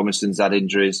 Ollie Robinson's had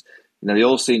injuries. They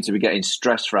all seem to be getting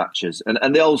stress fractures.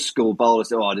 And the old school bowlers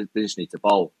say, they just need to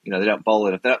bowl. They don't bowl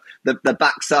enough. The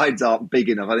backsides aren't big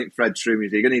enough. I think Fred Strumy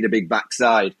said, you're going to need a big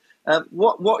backside.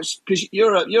 Because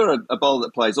you're a bowler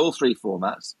that plays all 3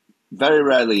 formats, very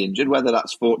rarely injured, whether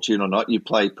that's fortune or not. You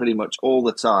play pretty much all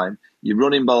the time. You're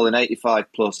running bowling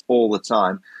 85 plus all the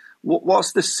time.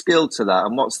 What's the skill to that,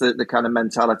 and what's the kind of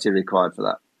mentality required for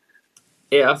that?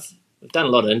 Yeah, I've done a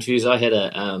lot of interviews. I had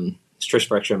a stress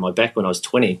fracture in my back when I was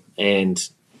 20, and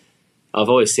I've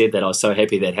always said that I was so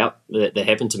happy that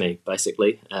happened to me,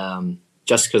 basically,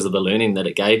 just because of the learning that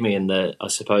it gave me, and I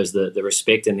suppose the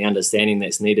respect and the understanding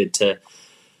that's needed to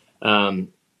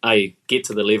A, get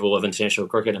to the level of international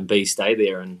cricket, and B, stay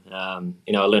there. And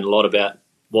I learned a lot about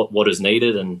what is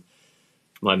needed. And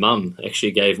my mum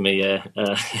actually gave me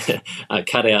a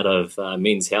cutout of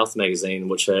Men's Health magazine,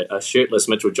 which a shirtless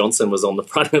Mitchell Johnson was on the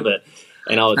front of it.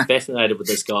 And I was fascinated with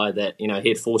this guy that, he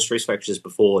had 4 stress fractures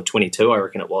before 22, I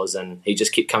reckon it was, and he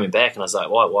just kept coming back. And I was like,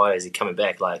 why is he coming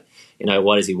back? Like,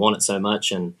 why does he want it so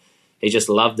much? And he just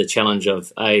loved the challenge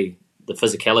of the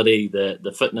physicality,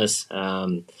 the fitness,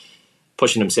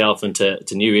 pushing himself into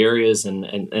new areas, and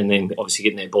then obviously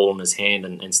getting that ball in his hand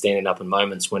and standing up in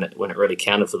moments when it really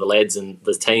counted for the lads and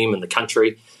the team and the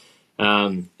country.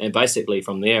 And basically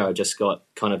from there, I just got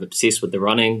kind of obsessed with the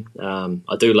running.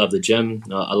 I do love the gym.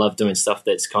 I love doing stuff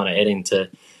that's kind of adding to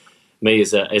me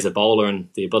as a bowler, and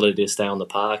the ability to stay on the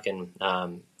park and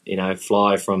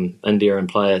fly from India and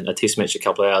play a test match a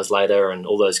couple of hours later and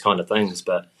all those kind of things.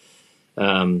 But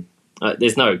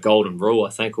there's no golden rule, I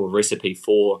think, or recipe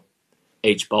for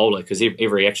each bowler, because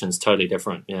every action is totally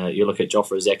different. You look at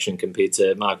Jofra's action compared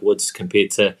to Mark Wood's,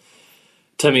 compared to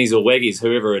Timmy's or Waggy's,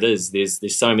 whoever it is.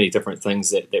 There's so many different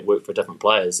things that work for different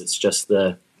players. It's just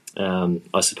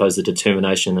I suppose the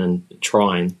determination and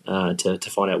trying to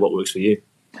find out what works for you.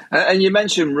 And you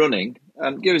mentioned running.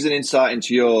 Give us an insight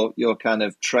into your kind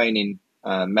of training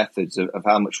methods of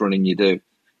how much running you do.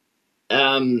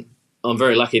 I'm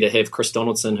very lucky to have Chris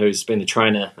Donaldson, who's been the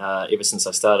trainer ever since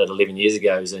I started 11 years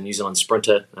ago. He's a New Zealand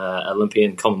sprinter,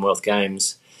 Olympian, Commonwealth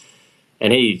Games.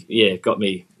 And he, got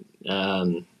me,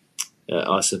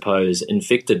 I suppose,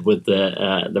 infected with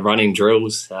the running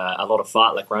drills. A lot of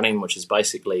fartlek running, which is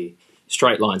basically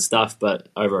straight line stuff, but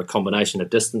over a combination of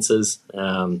distances.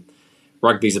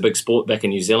 Rugby's a big sport back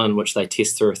in New Zealand, which they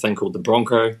test through a thing called the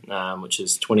Bronco, which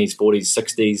is 20s, 40s,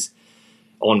 60s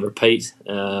on repeat.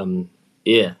 And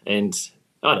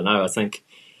I don't know, I think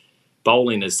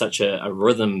bowling is such a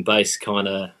rhythm-based kind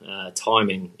of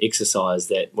timing exercise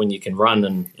that when you can run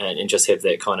and just have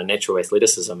that kind of natural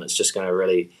athleticism, it's just going to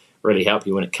really, really help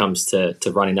you when it comes to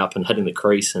running up and hitting the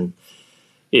crease. And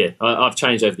I've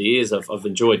changed over the years. I've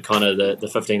enjoyed kind of the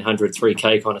 1500,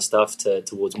 3K kind of stuff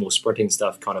towards more sprinting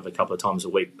stuff kind of a couple of times a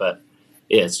week. But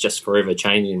it's just forever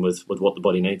changing with what the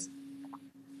body needs.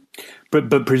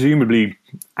 But presumably,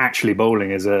 actually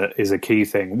bowling is a key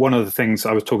thing. One of the things,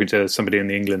 I was talking to somebody in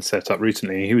the England setup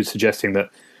recently, he was suggesting that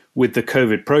with the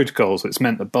COVID protocols, it's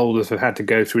meant that bowlers have had to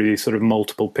go through these sort of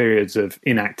multiple periods of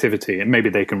inactivity, and maybe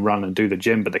they can run and do the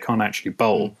gym, but they can't actually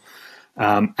bowl.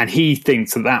 And he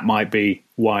thinks that might be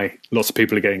why lots of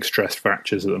people are getting stress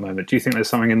fractures at the moment. Do you think there's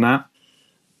something in that?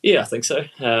 Yeah, I think so.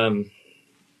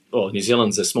 New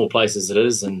Zealand's a small place as it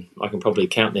is, and I can probably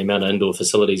count the amount of indoor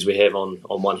facilities we have on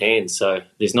one hand. So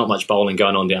there's not much bowling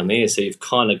going on down there. So you've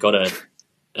kind of got to,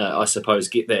 I suppose,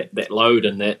 get that load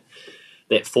and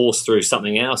that force through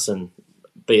something else, and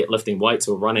be it lifting weights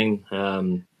or running.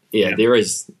 There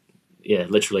is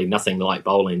literally nothing like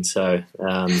bowling. So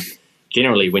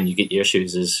generally when you get your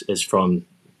issues is from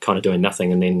kind of doing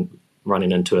nothing and then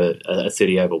running into a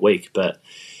 30-over week. But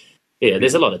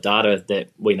there's a lot of data that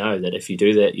we know that if you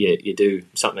do that, you do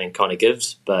something kind of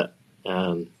gives. But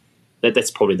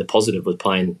that's probably the positive with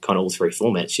playing kind of all three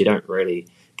formats. You don't really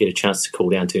get a chance to cool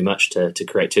down too much to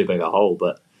create too big a hole.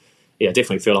 But I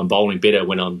definitely feel I'm bowling better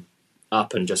when I'm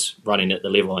up and just running at the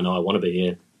level I know I want to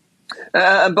be.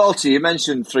 And Bolty, you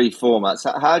mentioned three formats.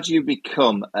 How do you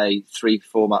become a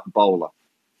three-format bowler?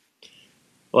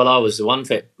 Well, I was a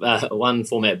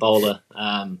one-format bowler.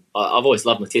 I've always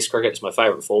loved my Test cricket. It's my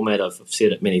favourite format. I've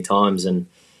said it many times. And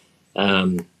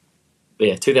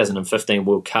 2015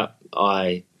 World Cup,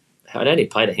 I'd only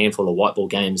played a handful of white ball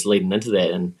games leading into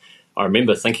that. And I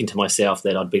remember thinking to myself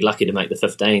that I'd be lucky to make the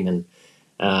 15.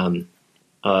 And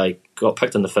I got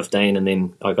picked in the 15, and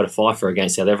then I got a fifer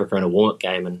against South Africa in a warm-up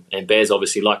game. And Baz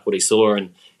obviously liked what he saw.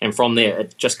 And from there,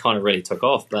 it just kind of really took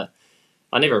off. But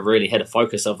I never really had a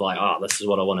focus of this is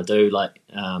what I want to do.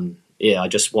 I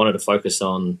just wanted to focus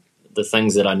on the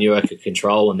things that I knew I could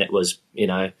control, and that was,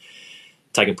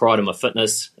 taking pride in my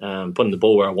fitness, putting the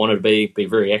ball where I wanted to be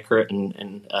very accurate,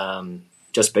 and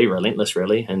just be relentless,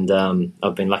 really. And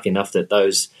I've been lucky enough that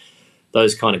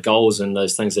those kind of goals and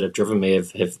those things that have driven me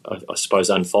have I suppose,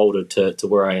 unfolded to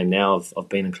where I am now. I've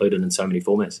been included in so many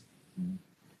formats.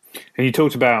 And you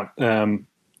talked about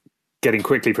getting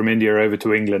quickly from India over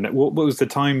to England. What was the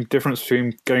time difference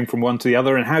between going from one to the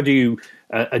other, and how do you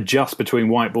adjust between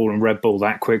white ball and red ball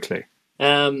that quickly?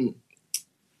 It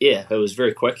was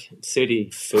very quick.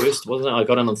 31st, wasn't it? I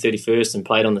got in on 31st and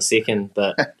played on the 2nd,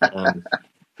 but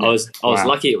I was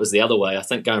lucky it was the other way. I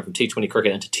think going from T20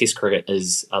 cricket into Test cricket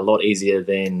is a lot easier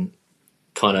than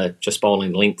kind of just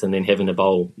bowling length and then having to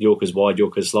bowl Yorkers wide,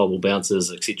 Yorkers slow ball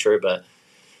bounces, etc. But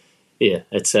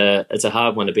it's a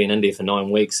hard one to be in India for 9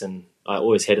 weeks, and I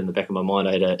always had in the back of my mind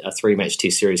I had a 3-match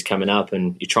Test series coming up,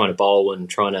 and you're trying to bowl and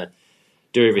trying to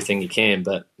do everything you can.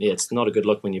 But it's not a good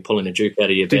look when you're pulling a Duke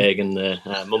out of your bag in the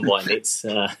Mumbai nets.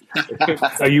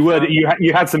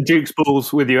 You had some Duke's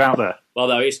balls with you out there? Well,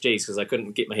 they were SGs because I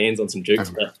couldn't get my hands on some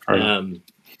Dukes. But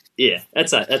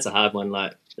that's a hard one.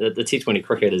 Like the T20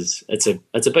 cricket it's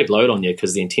a big load on you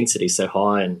because the intensity is so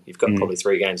high, and you've got probably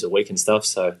 3 games a week and stuff.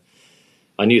 So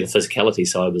I knew the physicality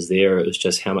side was there. It was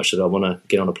just how much did I want to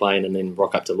get on a plane and then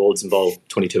rock up to Lords and bowl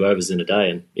 22 overs in a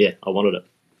day, and I wanted it.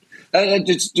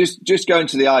 Just going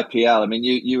to the IPL. I mean,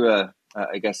 you were,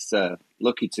 I guess,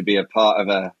 lucky to be a part of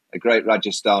a great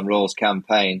Rajasthan Royals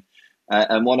campaign,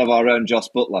 and one of our own, Joss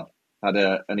Butler, had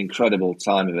an incredible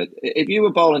time of it. If you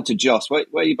were bowling to Joss, where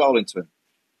are you bowling to him?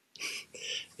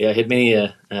 I had many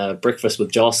a breakfast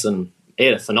with Joss, and he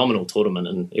had a phenomenal tournament,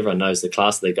 and everyone knows the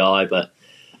class of the guy, but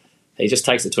he just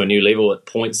takes it to a new level at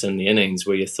points in the innings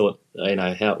where you thought,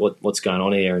 what's going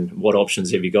on here, and what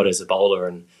options have you got as a bowler?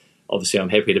 And obviously I'm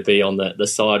happy to be on the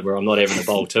side where I'm not having to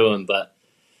bowl to him, but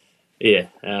I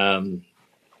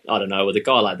don't know, with a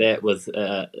guy like that, with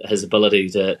his ability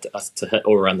to hit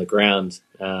all around the ground,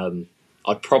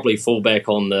 I'd probably fall back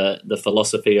on the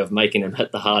philosophy of making him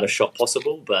hit the hardest shot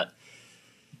possible. But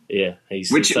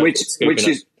he's which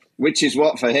Which is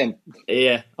what for him?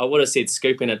 Yeah, I would have said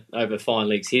scooping it over Fine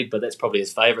League's head, but that's probably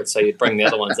his favourite. So you'd bring the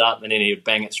other ones up and then he'd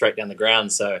bang it straight down the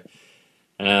ground. So,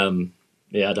 yeah,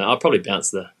 I don't know. I'll probably bounce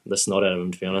the snot out of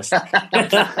him, to be honest. And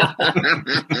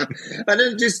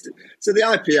then so the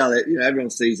IPL, everyone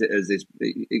sees it as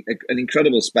an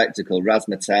incredible spectacle.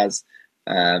 Razzmatazz.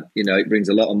 It brings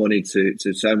a lot of money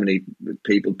to so many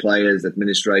people, players,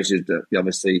 administrators,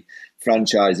 obviously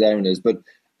franchise owners. But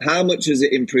how much has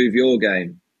it improved your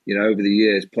game, over the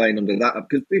years playing under that?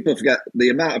 Because people forget the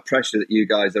amount of pressure that you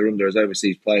guys are under as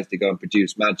overseas players to go and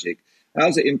produce magic. How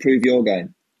does it improve your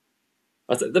game?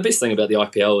 I think the best thing about the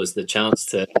IPL is the chance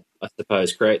to, I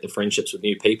suppose, create the friendships with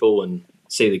new people and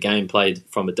see the game played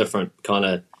from a different kind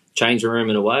of changing room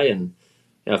in a way. And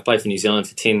I've played for New Zealand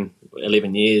for 10,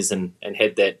 11 years and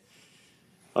had that,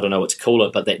 I don't know what to call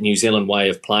it, but that New Zealand way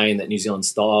of playing, that New Zealand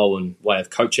style and way of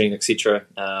coaching, etc.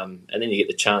 And then you get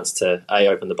the chance to,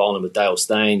 open the bowling with Dale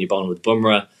Steyn, you're bowling with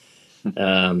Bumrah.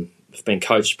 I've been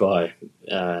coached by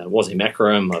Wazzy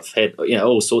Makram. I've had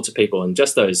all sorts of people, and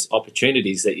just those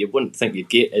opportunities that you wouldn't think you'd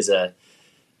get as a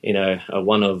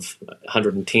one of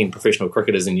 110 professional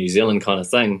cricketers in New Zealand kind of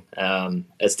thing.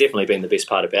 It's definitely been the best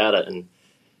part about it. And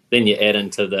then you add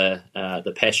into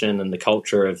the passion and the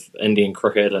culture of Indian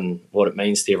cricket and what it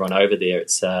means to everyone over there.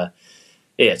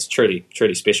 It's truly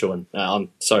special. And I'm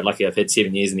so lucky. I've had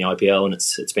 7 years in the IPL, and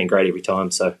it's been great every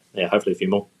time. So hopefully a few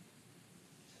more.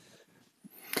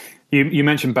 You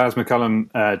mentioned Baz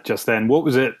McCullum just then.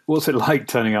 What's it like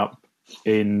turning up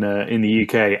in the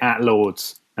UK at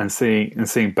Lord's and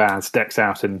seeing Baz decks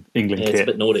out in England kit? It's a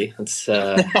bit naughty. It's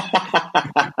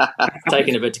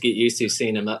taking a bit to get used to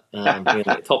seeing him up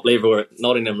at top level at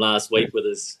Nottingham last week with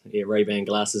his Ray-Ban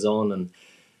glasses on, and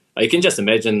you can just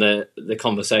imagine the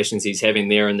conversations he's having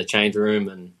there in the change room.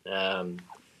 And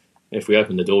if we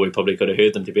opened the door, we probably could have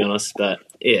heard them, to be honest. But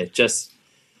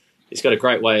he's got a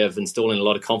great way of installing a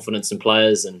lot of confidence in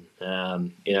players and,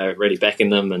 really backing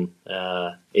them. And,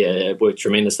 it worked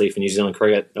tremendously for New Zealand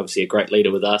cricket. Obviously a great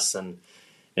leader with us, and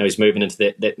he's moving into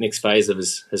that next phase of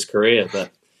his career.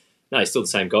 But, no, he's still the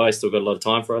same guy. He's still got a lot of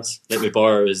time for us. Let me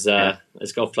borrow his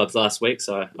golf clubs last week,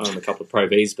 so I own a couple of Pro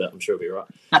Vs, but I'm sure he'll be right.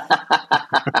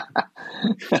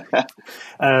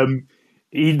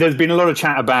 There's been a lot of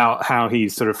chat about how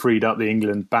he's sort of freed up the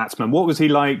England batsman. What was he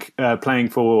like playing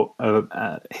for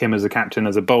him as a captain,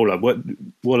 as a bowler?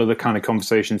 What are the kind of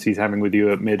conversations he's having with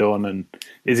you at mid-on? And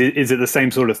is it the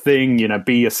same sort of thing,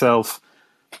 be yourself?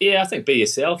 Yeah, I think be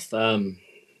yourself.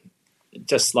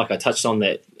 Just like I touched on,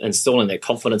 that installing that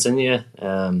confidence in you.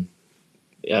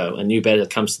 A new batter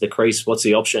comes to the crease. What's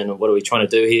the option? What are we trying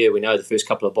to do here? We know the first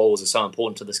couple of balls are so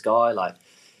important to this guy. Like,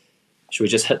 should we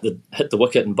just hit the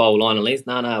wicket and bowl line and length?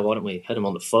 No, why don't we hit him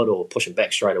on the foot or push him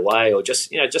back straight away, or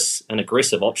just an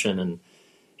aggressive option? And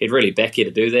he'd really back you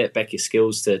to do that, back your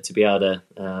skills to be able to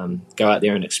go out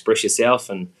there and express yourself,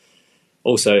 and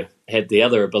also had the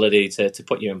other ability to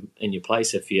put you in your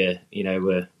place if you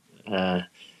were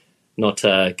not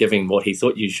giving what he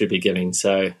thought you should be giving.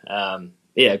 So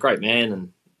a great man,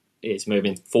 and he's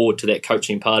moving forward to that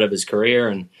coaching part of his career,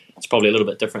 and it's probably a little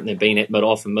bit different than being at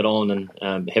mid-off and mid-on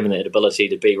and having that ability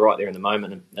to be right there in the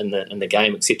moment in the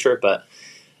game, etc. But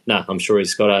no, I'm sure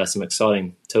he's got some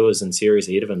exciting tours and series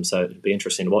ahead of him, so it'll be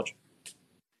interesting to watch.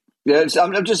 Yeah,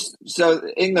 I'm just so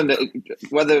England,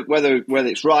 whether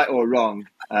it's right or wrong,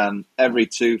 every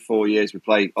 2-4 years we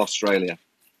play Australia.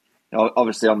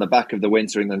 Obviously, on the back of the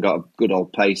winter, England got a good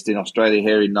old pace in Australia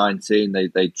here in 19.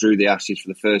 They drew the Ashes for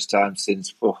the first time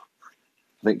since I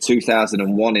think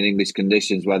 2001 in English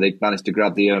conditions, where they managed to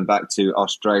grab the urn back to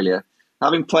Australia.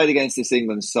 Having played against this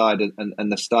England side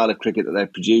and the style of cricket that they're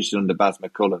producing under Baz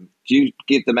McCullum, do you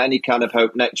give them any kind of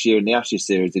hope next year in the Ashes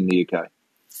series in the UK?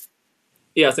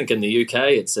 Yeah, I think in the UK,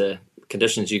 it's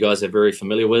conditions you guys are very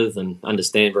familiar with and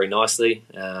understand very nicely.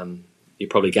 You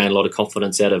probably gain a lot of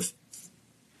confidence out of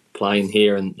playing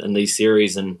here in these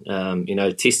series and,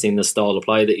 testing the style of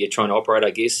play that you're trying to operate, I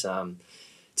guess.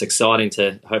 It's exciting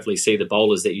to hopefully see the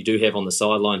bowlers that you do have on the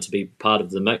sideline to be part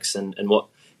of the mix and what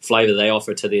flavour they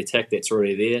offer to the attack that's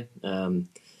already there.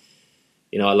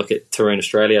 I look at Tour in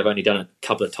Australia. I've only done it a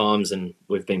couple of times and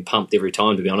we've been pumped every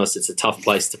time, to be honest. It's a tough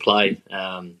place to play.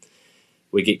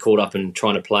 We get caught up in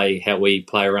trying to play how we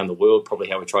play around the world, probably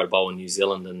how we try to bowl in New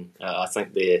Zealand. And I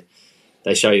think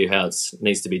they show you how it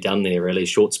needs to be done there, really.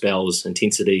 Short spells,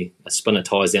 intensity, a spinner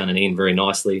ties down an end very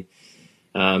nicely.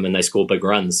 And they score big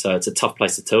runs. So it's a tough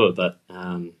place to tour, but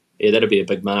that'll be a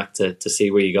big mark to see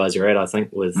where you guys are at, I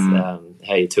think, with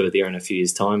how you tour there in a few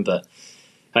years' time. But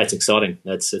hey, it's exciting.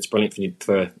 It's brilliant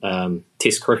for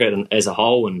Test cricket as a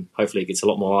whole, and hopefully it gets a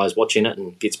lot more eyes watching it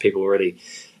and gets people really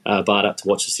barred up to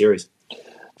watch the series.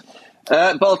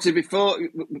 Balti,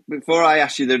 before I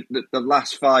ask you the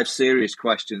last 5 serious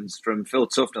questions from Phil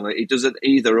Tufnell, he does an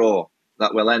either or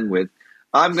that we'll end with.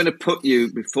 I'm going to put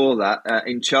you before that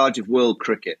in charge of world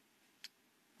cricket.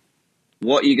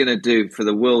 What are you going to do for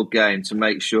the world game to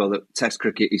make sure that Test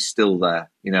cricket is still there?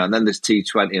 And then there's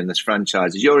T20 and there's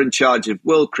franchises. You're in charge of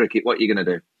world cricket. What are you going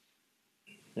to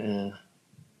do?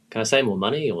 Can I say more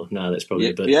money? Or no, that's probably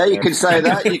a bit... Yeah, you can say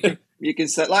that. You can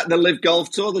say, like the Live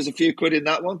Golf Tour, there's a few quid in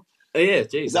that one. Oh, yeah,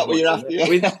 geez. Is that what you're after?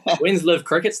 Yeah. When's Live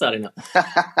Cricket starting up?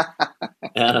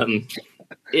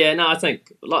 I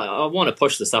think I want to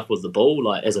push the stuff with the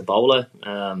ball, as a bowler,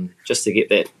 just to get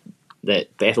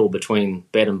that battle between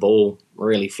bat and ball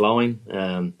really flowing.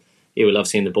 We love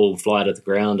seeing the ball fly to the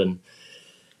ground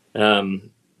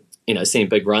and seeing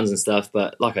big runs and stuff.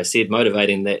 But like I said,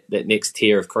 motivating that next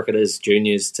tier of cricketers,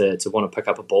 juniors, to want to pick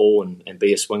up a ball and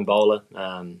be a swing bowler.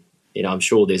 I'm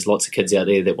sure there's lots of kids out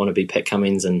there that want to be Pat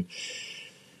Cummins and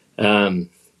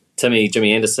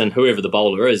Jimmy Anderson, whoever the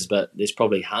bowler is, but there's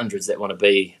probably hundreds that want to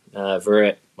be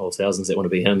Virat, or thousands that want to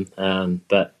be him.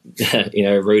 But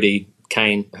Rudy,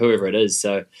 Kane, whoever it is.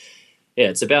 So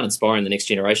it's about inspiring the next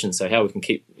generation. So how we can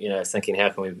keep thinking, how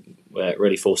can we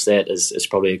really force that is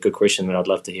probably a good question that I'd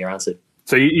love to hear answered.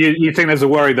 So you think there's a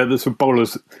worry that the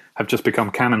bowlers have just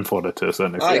become cannon fodder to a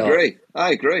certain extent?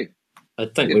 I agree. I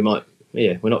think we might.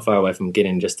 Yeah, we're not far away from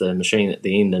getting just a machine at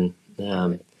the end. And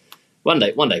one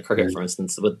day cricket, for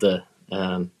instance, with the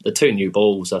 2 new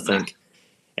balls, I think,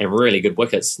 and really good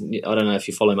wickets. I don't know if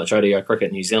you follow much ODI cricket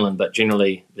in New Zealand, but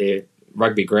generally they're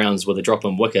rugby grounds with a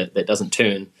drop-in wicket that doesn't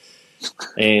turn,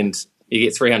 and you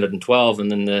get 312,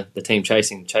 and then the team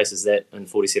chases that in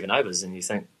 47 overs, and you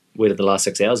think, where did the last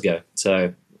 6 hours go?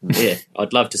 So,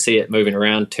 I'd love to see it moving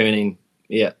around, turning,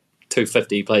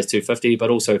 250 plays 250, but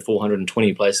also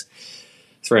 420 plays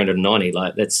 390.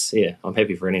 I'm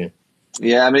happy for anything.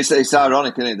 Yeah, I mean, it's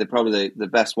ironic, isn't it? They're probably the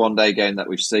best one-day game that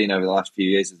we've seen over the last few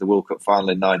years is the World Cup final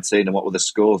in 19, and what were the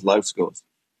scores? Low scores.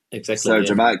 Exactly. So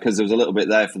dramatic, because there was a little bit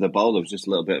there for the bowler. There was just a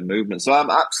little bit of movement. So I'm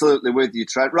absolutely with you,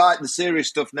 Trent. Right, the serious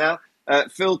stuff now.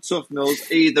 Phil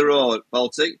Tufnell's either or,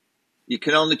 Baltic. You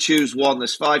can only choose one.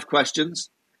 There's 5 questions.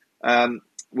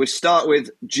 We start with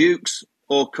Dukes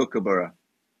or Kookaburra.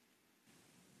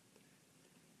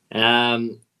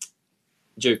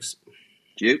 Dukes.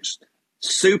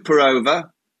 Super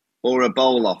over or a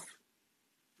bowl off?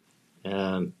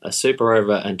 A super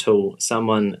over until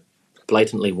someone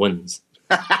blatantly wins.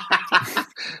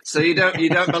 So you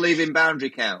don't believe in boundary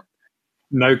count?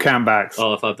 No countbacks.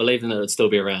 Oh, if I believed in it, it'd still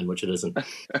be around, which it isn't.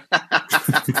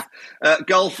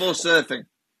 Golf or surfing?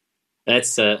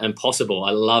 That's impossible.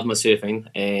 I love my surfing,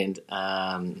 and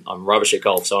I'm rubbish at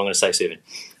golf, so I'm going to say surfing.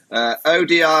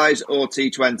 ODIs or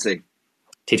T20?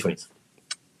 T20s.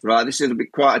 Right, this is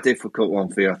quite a difficult one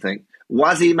for you, I think.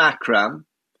 Wazzy Makram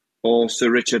or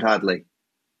Sir Richard Hadley?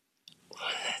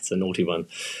 That's a naughty one.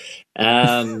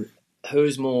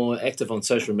 Who's more active on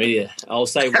social media? I'll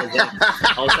say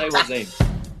Wazim.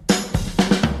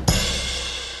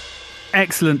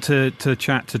 Excellent to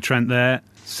chat to Trent there.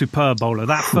 Superb bowler.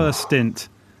 That first stint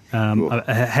at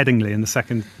Headingley in the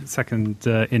second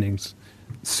innings.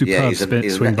 Superb swing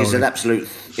bowling. He's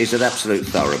an absolute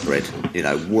thoroughbred.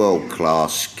 World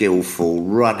class, skillful,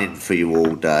 running for you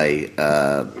all day.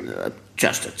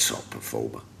 Just a top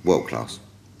performer. World class.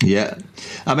 Yeah,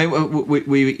 I mean,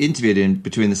 we interviewed him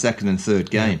between the second and third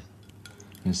game,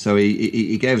 and so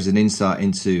he gave us an insight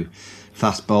into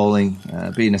fast bowling,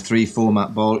 being a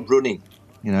 3-format bowler, running.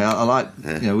 I like.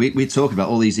 We talk about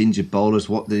all these injured bowlers,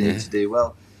 what they need to do.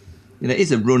 Well, it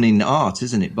is a running art,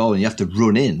 isn't it? Bowling, you have to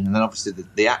run in, and then obviously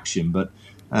the action. But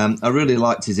I really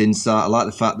liked his insight. I like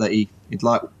the fact that he'd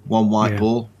like one white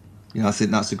ball. I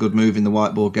think that's a good move in the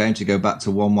white ball game to go back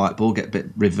to one white ball, get a bit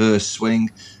reverse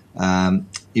swing.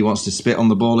 He wants to spit on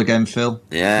the ball again, Phil.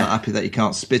 Yeah. Not happy that he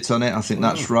can't spit on it. I think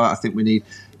that's right. I think we need...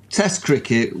 Test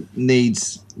cricket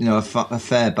needs, a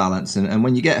fair balance. And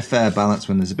when you get a fair balance,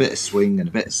 when there's a bit of swing and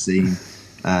a bit of seam,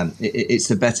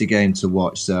 it's a better game to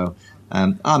watch. So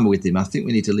I'm with him. I think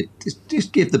we need to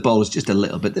just give the bowlers just a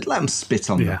little bit. Let them spit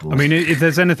on the ball. I mean, if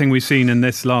there's anything we've seen in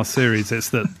this last series,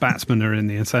 it's that batsmen are in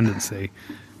the ascendancy.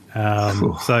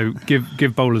 So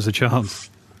give bowlers a chance.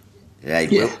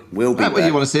 Yeah, we'll be back.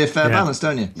 You want to see a fair balance,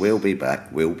 don't you? We'll be back.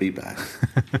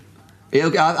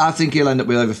 I think he'll end up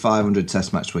with over 500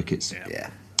 Test match wickets.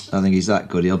 Yeah. I think he's that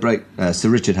good. He'll break Sir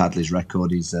Richard Hadley's record.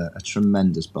 He's a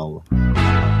tremendous bowler.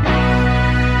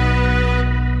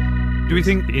 Do we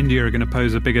think India are going to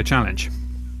pose a bigger challenge?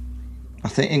 I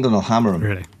think England will hammer them.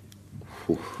 Really?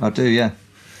 I do, yeah.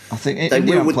 I think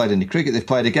India haven't played any cricket. They've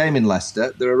played a game in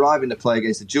Leicester. They're arriving to play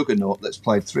against a juggernaut that's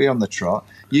played 3 on the trot.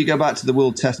 You go back to the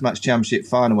World Test Match Championship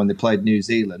final when they played New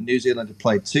Zealand. New Zealand had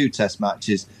played 2 Test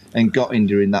matches and got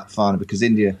India in that final because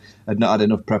India had not had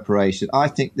enough preparation. I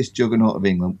think this juggernaut of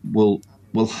England will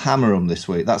hammer them this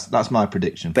week. That's my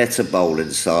prediction. Better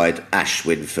bowling side,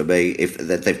 Ashwin for me. If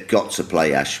they've got to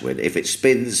play Ashwin. If it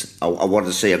spins, I want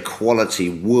to see a quality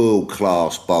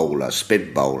world-class bowler,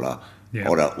 spin bowler,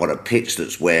 on a pitch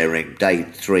that's wearing day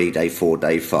 3, day 4,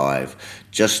 day 5,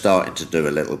 just starting to do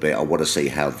a little bit. I want to see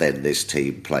how then this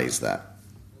team plays that.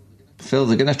 Phil,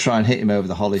 they're going to try and hit him over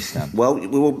the holly stand. Well,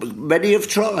 many have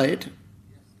tried.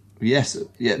 Yes,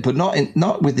 but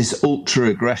not with this ultra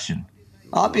aggression.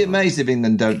 I'd be amazed if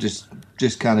England don't just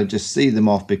see them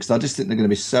off, because I just think they're going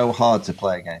to be so hard to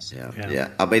play against. Yeah.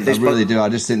 I mean, I really do. I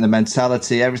just think the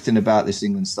mentality, everything about this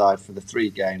England side for the 3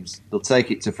 games, they'll take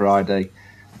it to Friday.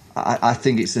 I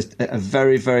think it's a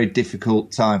very, very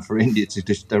difficult time for India to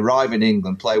just arrive in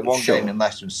England, play one game in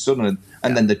Leicester and Sunderland,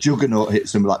 and then the juggernaut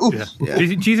hits them like, oof. Yeah. Do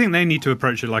you think they need to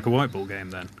approach it like a white ball game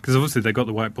then? Because obviously they got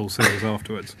the white ball series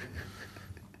afterwards.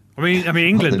 I mean,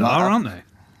 England aren't they?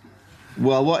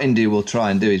 Well, what India will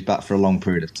try and do is bat for a long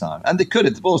period of time. And they could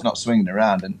if the ball's not swinging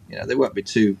around, and they won't be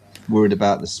too worried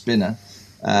about the spinner.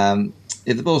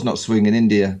 If the ball's not swinging,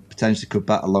 India potentially could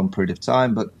bat a long period of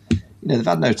time, but they've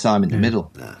had no time in the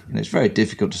middle. It's very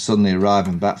difficult to suddenly arrive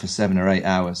and bat for 7 or 8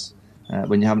 hours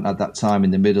when you haven't had that time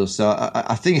in the middle. So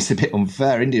I think it's a bit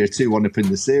unfair. India are 2-1 up in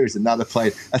the series, and now they're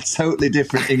playing a totally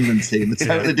different England team, a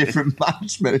totally different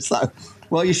management. It's like,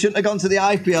 well, you shouldn't have gone to the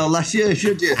IPL last year,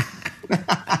 should you?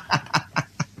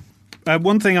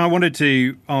 One thing I wanted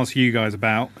to ask you guys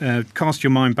about, cast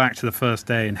your mind back to the first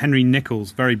day, and Henry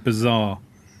Nicholls' very bizarre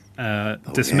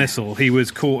dismissal. Yeah. He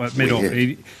was caught at mid-off.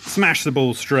 He smashed the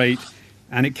ball straight,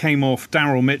 and it came off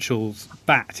Daryl Mitchell's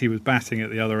bat. He was batting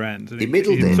at the other end. And he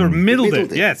middled it. Sort of middled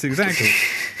it. Yes, exactly.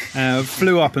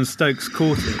 Flew up and Stokes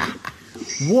caught it.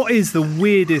 What is the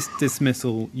weirdest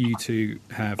dismissal you two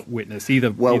have witnessed,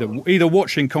 either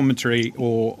watching commentary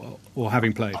or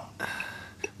having played?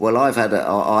 Well, I've had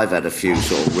a few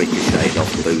sort of ricocheted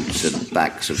off boots and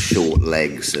backs of short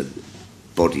legs and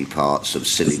body parts of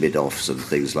silly mid-offs and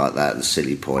things like that, and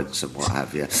silly points and what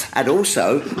have you. And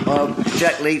also,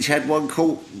 Jack Leach had one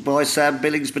caught by Sam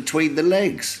Billings between the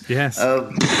legs. Yes.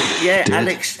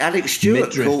 Alex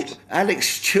Stewart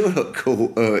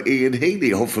caught Ian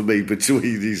Healy off of me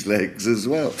between his legs as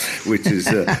well, which is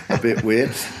a bit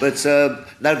weird. But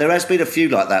no, there has been a few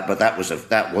like that, but that was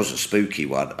a spooky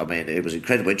one. I mean, it was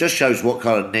incredible. It just shows what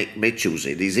kind of Nick Mitchell's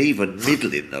in. He's even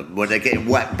middling them when they're getting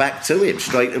whacked back to him,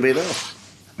 straight to mid-off.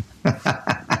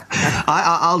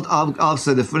 I'll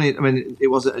say the funny. I mean, it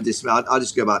wasn't a dismissal. I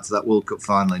just go back to that World Cup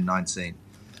final in '19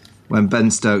 when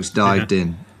Ben Stokes dived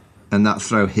in, and that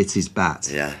throw hit his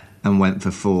bat and went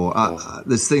for 4.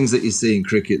 There's things that you see in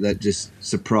cricket that just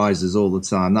surprise us all the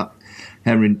time. That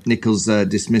Henry Nicholls'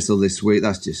 dismissal this week,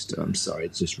 that's just, I'm sorry,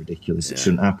 it's just ridiculous. It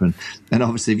shouldn't happen. And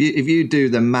obviously, if you do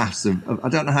the maths of, I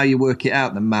don't know how you work it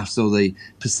out, the maths or the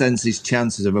percentage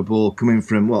chances of a ball coming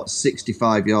from,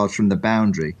 65 yards from the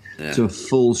boundary to a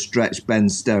full stretch Ben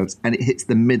Stokes, and it hits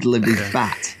the middle of his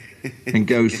bat and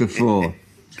goes for 4.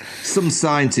 Some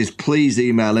scientists, please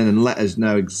email in and let us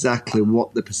know exactly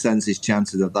what the percentage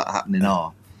chances of that happening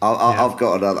are. I've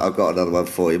got another one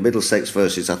for you. Middlesex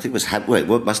versus, I think it was it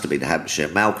must have been Hampshire.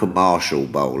 Malcolm Marshall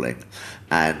bowling,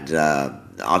 and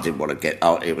I didn't want to get.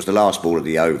 It was the last ball of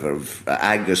the over.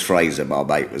 Angus Fraser, my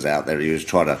mate, was out there. He was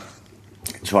trying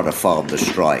to farm the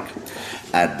strike,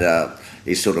 and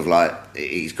he's sort of like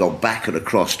he's gone back and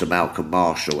across to Malcolm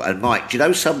Marshall. And Mike, do you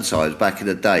know sometimes back in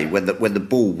the day when the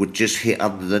ball would just hit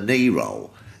under the knee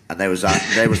roll? And there was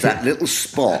that little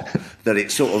spot that it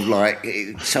sort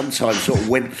of sometimes sort of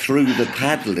went through the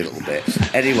pad a little bit.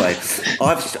 Anyway,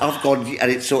 I've gone, and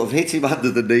it sort of hit him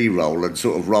under the knee roll and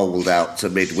sort of rolled out to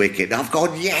mid wicket. And I've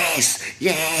gone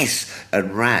yes,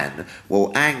 and ran.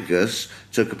 Well, Angus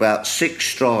took about 6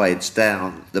 strides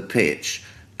down the pitch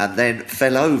and then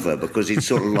fell over because he'd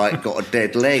sort of got a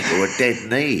dead leg or a dead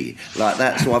knee like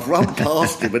that. So I've run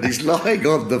past him and he's lying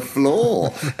on the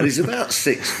floor, and he's about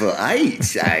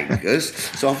 6'8", Angus.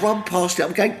 So I've run past him.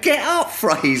 I'm going, get up,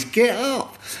 Fraser, get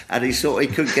up. And he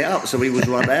couldn't get up, so he was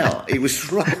run out. He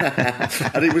was run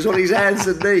out, and he was on his hands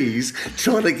and knees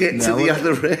trying to get to the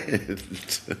other end.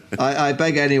 I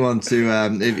beg anyone to,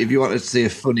 if you want to see a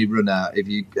funny run out, if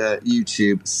you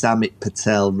YouTube Samit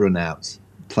Patel run out.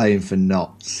 Playing for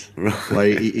Notts,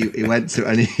 where he went to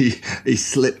and he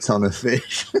slipped on a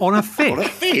fish. On a fish? On a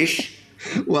fish?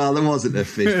 Well, there wasn't a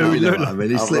fish, but you know what I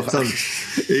mean. He slipped on.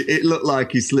 It looked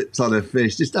like he slipped on a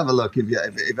fish. Just have a look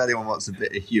if anyone wants a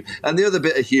bit of humour. And the other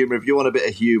bit of humour, if you want a bit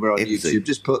of humour on YouTube,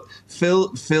 just put Phil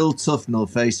Tufnell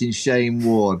facing Shane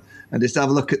Warne, and just have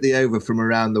a look at the over from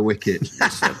around the wicket.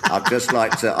 Listen, I'd just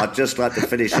like to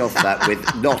finish off that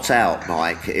with not out,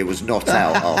 Mike. It was not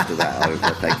out after that over.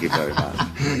 Thank you very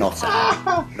much. Not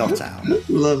out.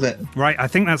 Love it. Right, I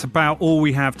think that's about all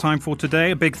we have time for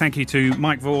today. A big thank you to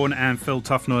Mike Vaughan and Phil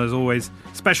Tufnell as always.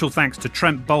 Special thanks to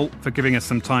Trent Boult for giving us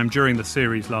some time during the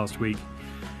series last week.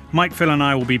 Mike, Phil and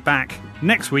I will be back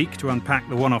next week to unpack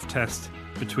the one-off test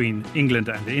between England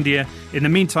and India. In the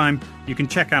meantime, you can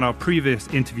check out our previous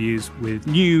interviews with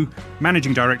new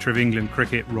Managing Director of England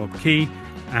Cricket, Rob Key,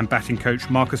 and batting coach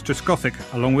Marcus Trescothick,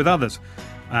 along with others.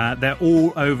 They're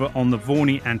all over on the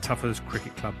Vorney and Tuffers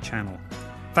Cricket Club channel.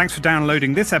 Thanks for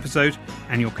downloading this episode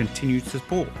and your continued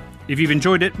support. If you've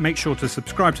enjoyed it, make sure to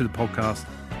subscribe to the podcast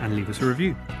and leave us a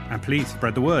review. And please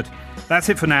spread the word. That's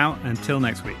it for now. Until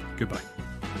next week. Goodbye.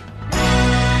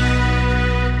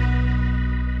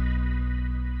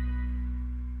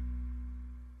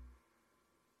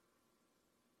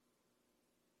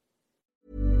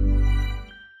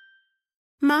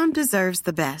 Mom deserves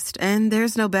the best, and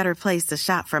there's no better place to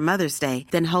shop for Mother's Day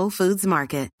than Whole Foods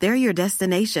Market. They're your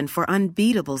destination for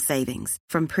unbeatable savings,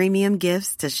 from premium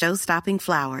gifts to show-stopping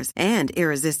flowers and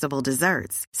irresistible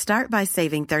desserts. Start by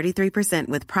saving 33%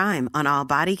 with Prime on all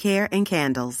body care and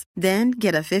candles. Then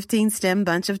get a 15-stem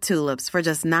bunch of tulips for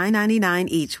just $9.99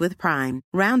 each with Prime.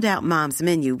 Round out Mom's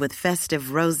menu with festive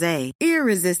rosé,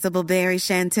 irresistible berry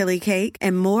chantilly cake,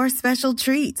 and more special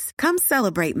treats. Come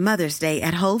celebrate Mother's Day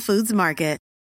at Whole Foods Market.